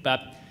enemy.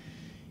 But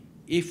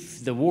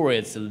if the war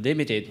is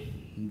limited,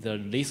 the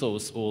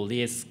resource or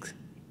risk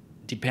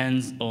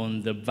depends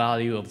on the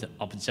value of the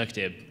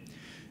objective.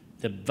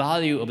 The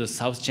value of the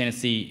South China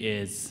Sea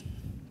is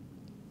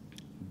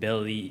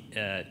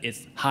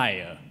it's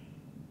higher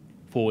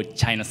for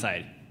China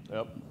side.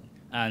 Yep.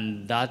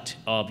 And that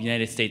of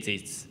United States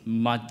is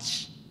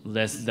much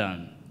less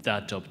than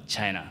that of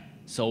China.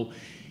 So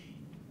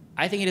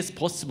I think it is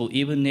possible,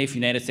 even if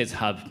United States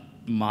have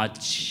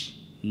much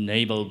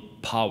naval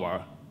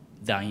power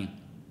than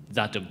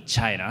that of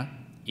China,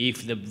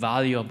 if the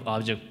value of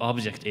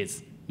object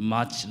is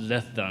much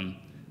less than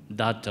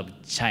that of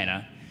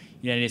China,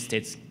 United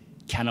States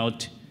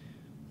cannot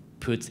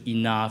put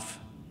enough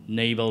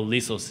naval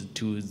resources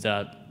to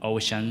the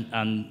ocean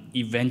and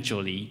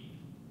eventually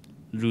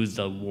lose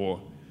the war.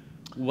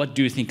 What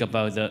do you think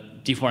about the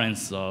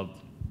difference of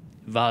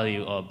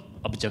value of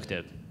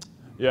objective?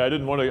 Yeah, I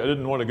didn't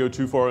want to go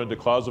too far into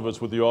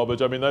Clausewitz with you all,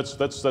 but I mean that's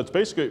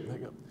basically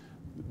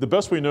the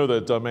best we know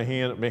that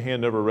Mahan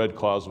never read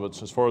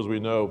Clausewitz, as far as we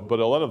know. But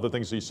a lot of the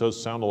things he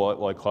says sound a lot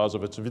like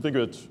Clausewitz. If you think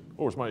of it,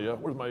 where's my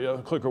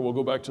clicker? We'll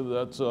go back to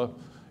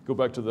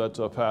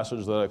that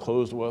passage that I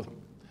closed with.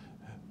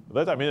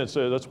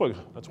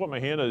 That's what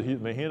Mahan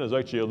is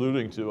actually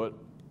alluding to it.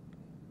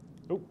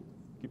 Oh,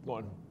 keep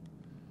going.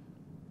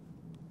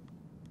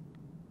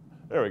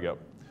 There we go.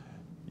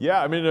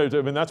 Yeah, I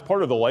mean that's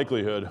part of the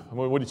likelihood.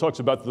 When he talks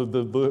about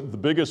the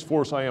biggest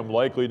force I am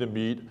likely to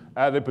meet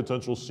at a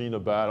potential scene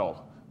of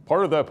battle,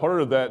 part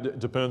of that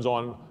depends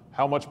on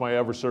how much my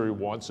adversary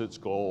wants its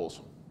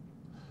goals.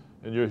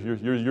 And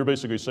you're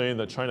basically saying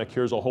that China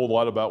cares a whole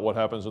lot about what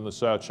happens in the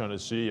South China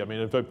Sea. I mean,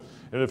 in fact,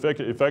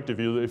 if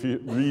you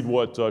read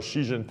what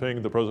Xi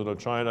Jinping, the president of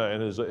China,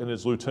 and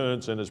his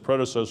lieutenants and his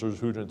predecessors,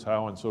 Hu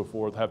Jintao and so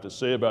forth, have to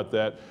say about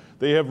that,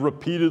 they have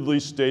repeatedly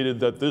stated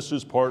that this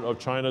is part of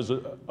China's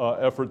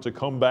effort to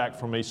come back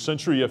from a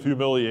century of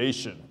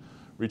humiliation,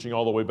 reaching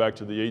all the way back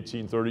to the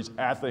 1830s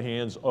at the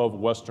hands of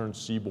Western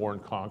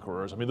seaborne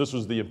conquerors. I mean, this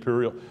is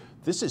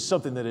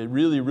something that it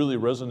really, really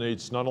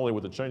resonates not only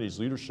with the Chinese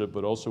leadership,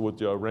 but also with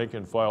the rank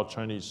and file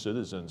Chinese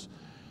citizens.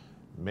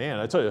 Man,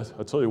 I tell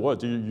you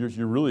what, you're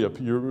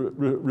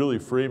really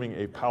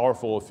framing a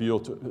powerful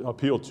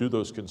appeal to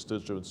those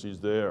constituencies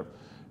there.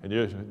 And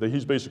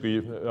he's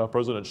basically,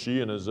 President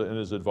Xi and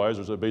his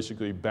advisors have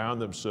basically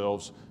bound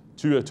themselves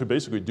to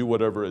basically do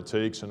whatever it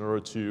takes in order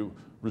to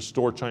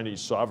restore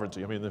Chinese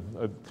sovereignty. I mean,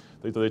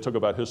 they talk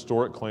about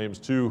historic claims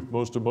to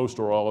most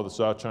or all of the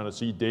South China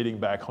Sea dating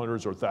back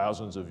hundreds or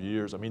thousands of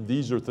years. I mean,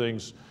 these are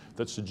things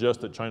that suggest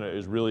that China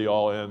is really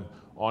all in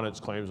on its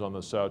claims on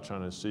the South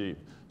China Sea.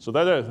 So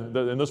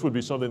and this would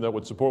be something that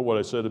would support what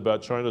I said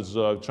about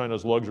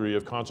China's luxury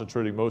of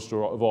concentrating most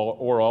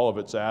or all of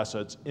its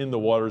assets in the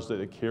waters that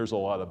it cares a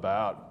lot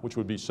about, which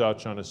would be South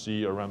China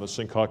Sea, around the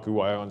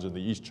Senkaku Islands and the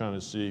East China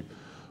Sea,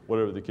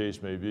 whatever the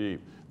case may be.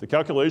 The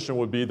calculation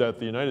would be that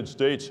the United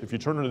States, if you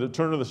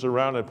turn this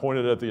around and point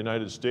it at the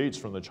United States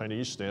from the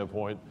Chinese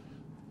standpoint,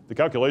 the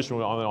calculation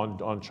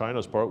on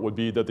China's part would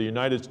be that the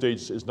United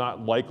States is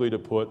not likely to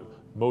put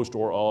most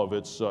or all of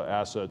its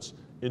assets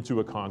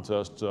into a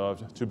contest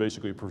to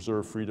basically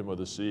preserve freedom of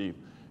the sea.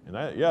 And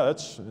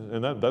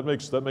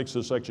that makes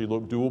this actually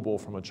look doable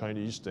from a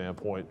Chinese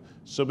standpoint,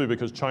 simply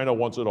because China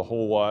wants it a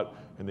whole lot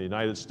and the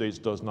United States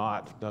does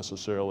not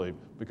necessarily,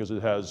 because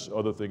it has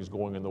other things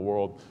going in the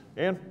world.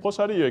 And plus,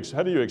 how do you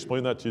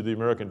explain that to the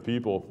American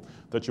people,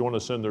 that you want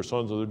to send their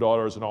sons or their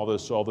daughters and all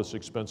this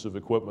expensive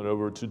equipment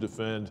over to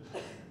defend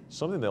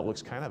something that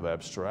looks kind of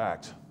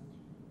abstract?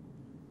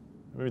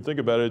 I mean, think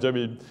about it. I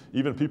mean,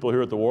 even people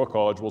here at the War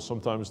College will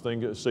sometimes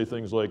say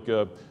things like,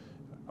 are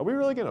we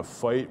really going to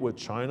fight with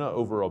China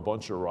over a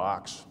bunch of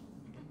rocks?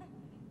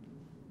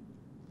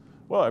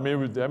 Well, I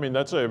mean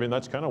that's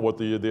kind of what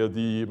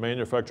the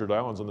manufactured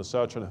islands in the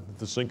South China,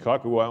 the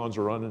Senkaku Islands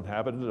are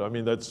uninhabited. I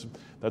mean that's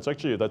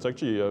actually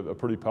a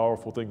pretty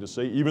powerful thing to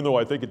say. Even though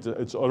I think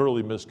it's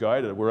utterly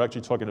misguided. We're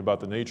actually talking about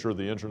the nature of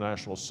the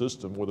international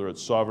system, whether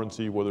it's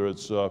sovereignty, whether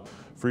it's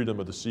freedom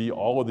of the sea,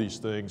 all of these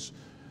things.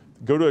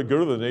 Go to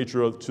the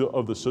nature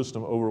of the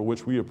system over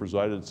which we have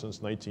presided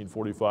since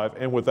 1945,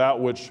 and without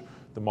which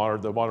the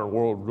modern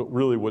world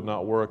really would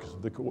not work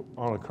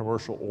on a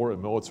commercial or a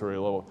military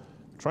level.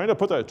 Trying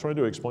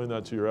to explain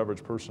that to your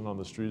average person on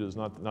the street is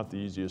not the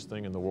easiest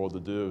thing in the world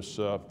to do.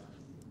 So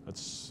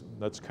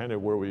that's kind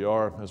of where we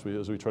are as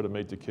we try to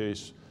make the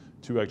case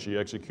to actually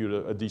execute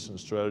a decent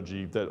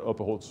strategy that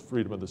upholds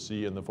freedom of the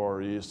sea in the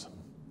Far East.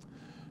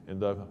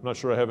 And I'm not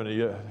sure I have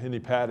any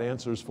pat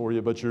answers for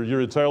you, but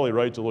you're entirely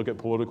right to look at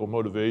political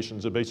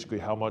motivations and basically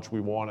how much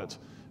we want it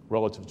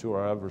relative to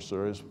our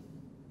adversaries.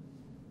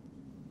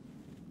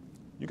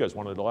 You guys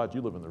want it a lot.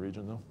 You live in the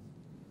region, though.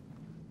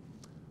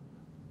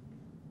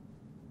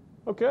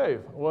 Okay,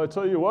 well, I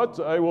tell you what,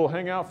 I will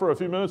hang out for a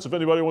few minutes if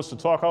anybody wants to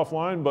talk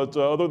offline, but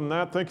other than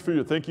that,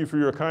 thank you for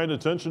your kind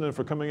attention and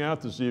for coming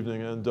out this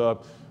evening. And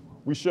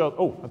we shall,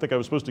 oh, I think I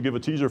was supposed to give a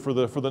teaser for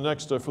the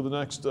next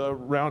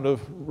round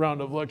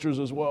of lectures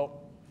as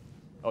well.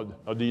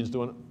 Oh, Dean's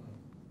doing it.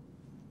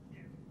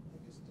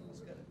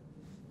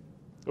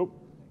 Oh,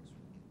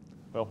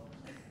 well,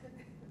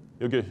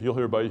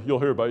 you'll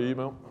hear by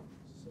email.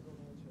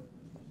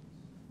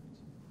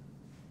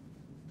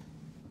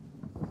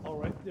 All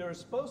right, there is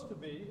supposed to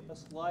be a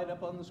slide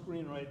up on the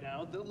screen right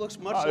now that looks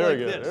much there like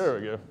we go, this. There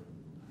we go.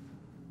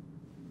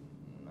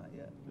 Not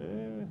yet.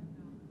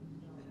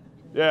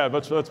 Yeah,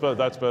 that's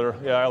better.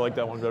 Yeah, I like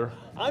that one better.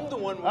 I'm the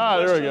one with there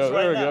we questions go.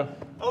 right There we now.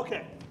 go.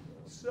 Okay,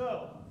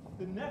 so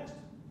the next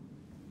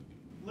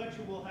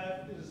lecture we'll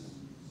have is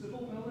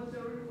Civil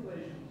Military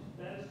Relations.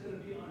 That is going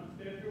to be on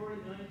February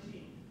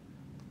 19th.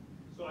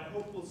 So I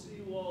hope we'll see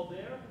you all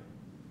there.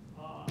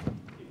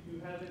 If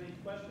you have any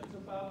questions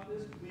about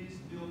this, please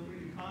feel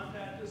free to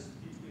contact us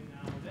between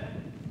now and then.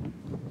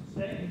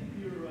 Thank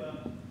you for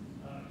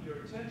your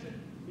attention.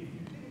 If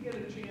you didn't get a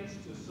chance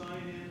to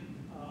sign in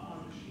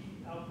on the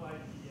sheet out by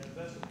the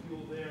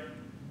vestibule there,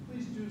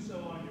 please do so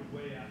on your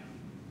way out.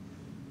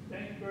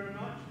 Thank you very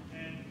much,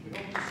 and we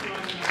hope to see you on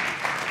the next